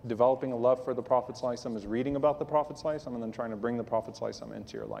know, developing a love for the Prophet ﷺ is reading about the Prophet ﷺ and then trying to bring the Prophet ﷺ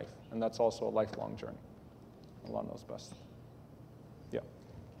into your life. And that's also a lifelong journey. Allah knows best. Yeah.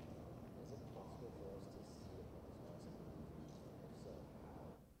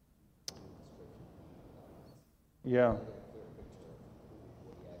 Yeah.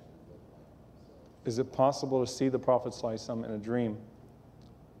 Is it possible to see the Prophet ﷺ in a dream?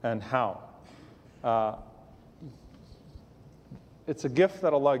 And how? It's a gift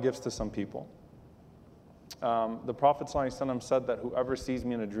that Allah gives to some people. The Prophet ﷺ said that whoever sees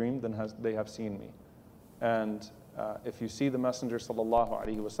me in a dream, then they have seen me. And if you see the Messenger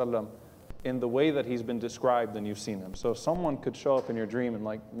ﷺ in the way that he's been described, then you've seen him. So someone could show up in your dream and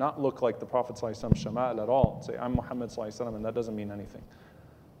like not look like the Prophet ﷺ shama'il at all, say, I'm Muhammad ﷺ, and that doesn't mean anything.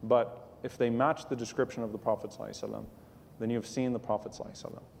 But if they match the description of the Prophet ﷺ, then you've seen the Prophet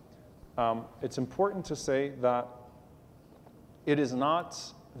ﷺ. It's important to say that it is not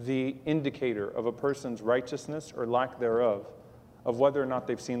the indicator of a person's righteousness or lack thereof of whether or not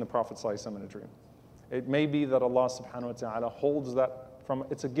they've seen the Prophet ﷺ in a dream. It may be that Allah subhanahu wa ta'ala holds that from,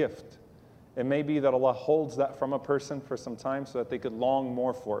 it's a gift. It may be that Allah holds that from a person for some time so that they could long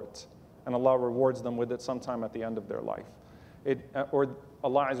more for it. And Allah rewards them with it sometime at the end of their life. Or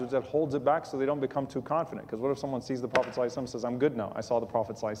Allah Azza wa Jal holds it back so they don't become too confident. Because what if someone sees the Prophet ﷺ and says, I'm good now, I saw the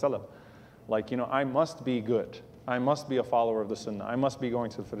Prophet ﷺ. Like, you know, I must be good. I must be a follower of the Sunnah. I must be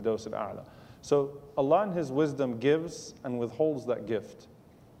going to the Firdaus al-A'la. So Allah in His wisdom gives and withholds that gift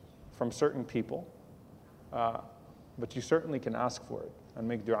from certain people. But you certainly can ask for it and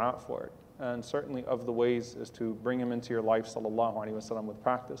make dua for it. And certainly of the ways is to bring him into your life, sallallahu alaihi wasallam, with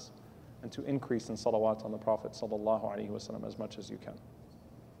practice, and to increase in salawat on the Prophet, sallallahu alaihi wasallam, as much as you can.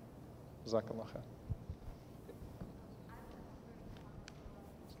 Jazakallah khair.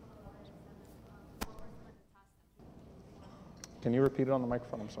 Can you repeat it on the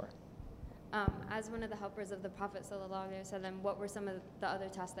microphone? I'm sorry. As one of the helpers of the Prophet ﷺ, what were some of the other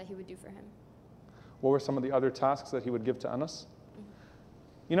tasks that he would do for him? What were some of the other tasks that he would give to Anas?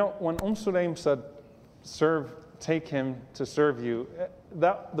 You know, when Sulaym said, take him to serve you,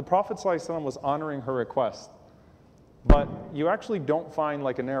 that the Prophet ﷺ was honoring her request. But you actually don't find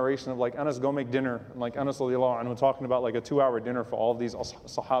like a narration of like, Anas, go make dinner, and like Anas radiallahu anhu talking about like a 2-hour dinner for all of these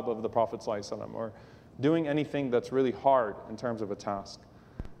sahaba of the Prophet ﷺ, or doing anything that's really hard in terms of a task.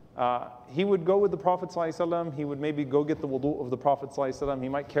 He would go with the Prophet ﷺ, he would maybe go get the wudu of the Prophet ﷺ, he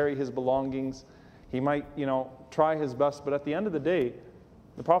might carry his belongings, he might, you know, try his best, but at the end of the day,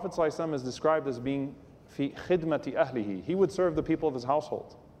 the Prophet ﷺ is described as being fi khidmati ahlihi. He would serve the people of his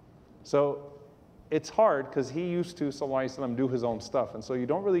household. So it's hard because he used to, sallallahu alaihi wasallam, do his own stuff. And so you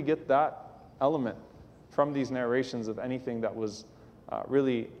don't really get that element from these narrations of anything that was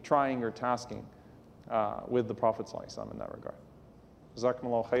really trying or tasking with the Prophet sallallahu alaihi wasallam in that regard.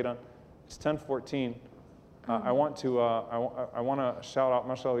 Jazakumullahu khairan. It's 10:14. I want to shout out,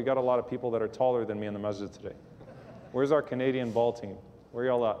 mashallah, we got a lot of people that are taller than me in the masjid today. Where's our Canadian ball team? Where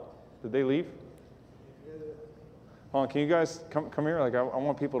y'all at? Did they leave? Hold on, can you guys come here? Like, I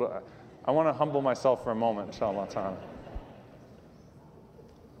want people to, I want to humble myself for a moment, inshallah ta'ala.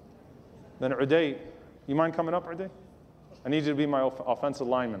 Then Uday, you mind coming up, Uday? I need you to be my offensive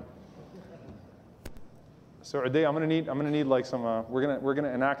lineman. So Uday, I'm gonna need like some. We're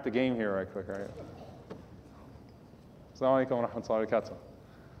gonna enact the game here right quick, right? Assalamu alaikum wa rahmatullahi wa barakatuh.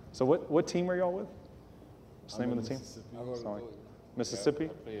 So what team are y'all with? What's the name of the team? Mississippi?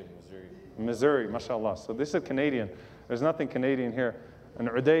 Missouri, mashallah. So this is Canadian. There's nothing Canadian here. And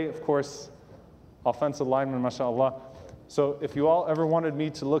Uday, of course, offensive lineman, mashallah. So if you all ever wanted me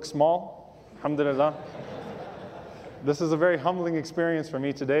to look small, alhamdulillah, this is a very humbling experience for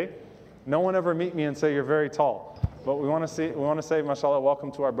me today. No one ever meet me and say you're very tall. But we want to say, mashallah,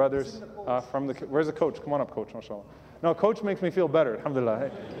 welcome to our brothers from the, where's the coach? Come on up, coach, mashallah. No, coach makes me feel better, alhamdulillah.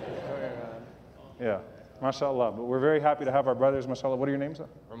 Hey. Yeah. MashaAllah. But we're very happy to have our brothers, MashaAllah. What are your names?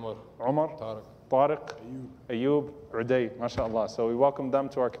 Umar, Omar, Tariq, Tariq, Ayub, Uday, MashaAllah. So we welcome them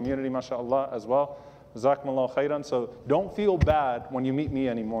to our community, MashaAllah, as well. Jazakumullah khairan. So don't feel bad when you meet me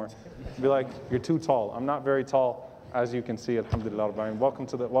anymore. Be like, you're too tall. I'm not very tall, as you can see, alhamdulillah. Welcome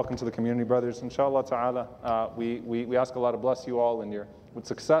to the community, brothers. Inshallah ta'ala, we ask Allah to bless you all with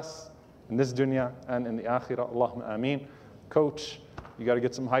success in this dunya and in the akhirah. Allahumma ameen. Coach, you got to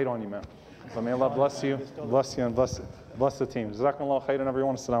get some height on you, man. So may Allah bless you, and bless the team. Jazakumullah khairan,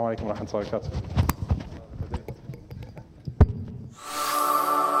 everyone. Assalamu alaikum wa rahmatullahi wa barakatuh.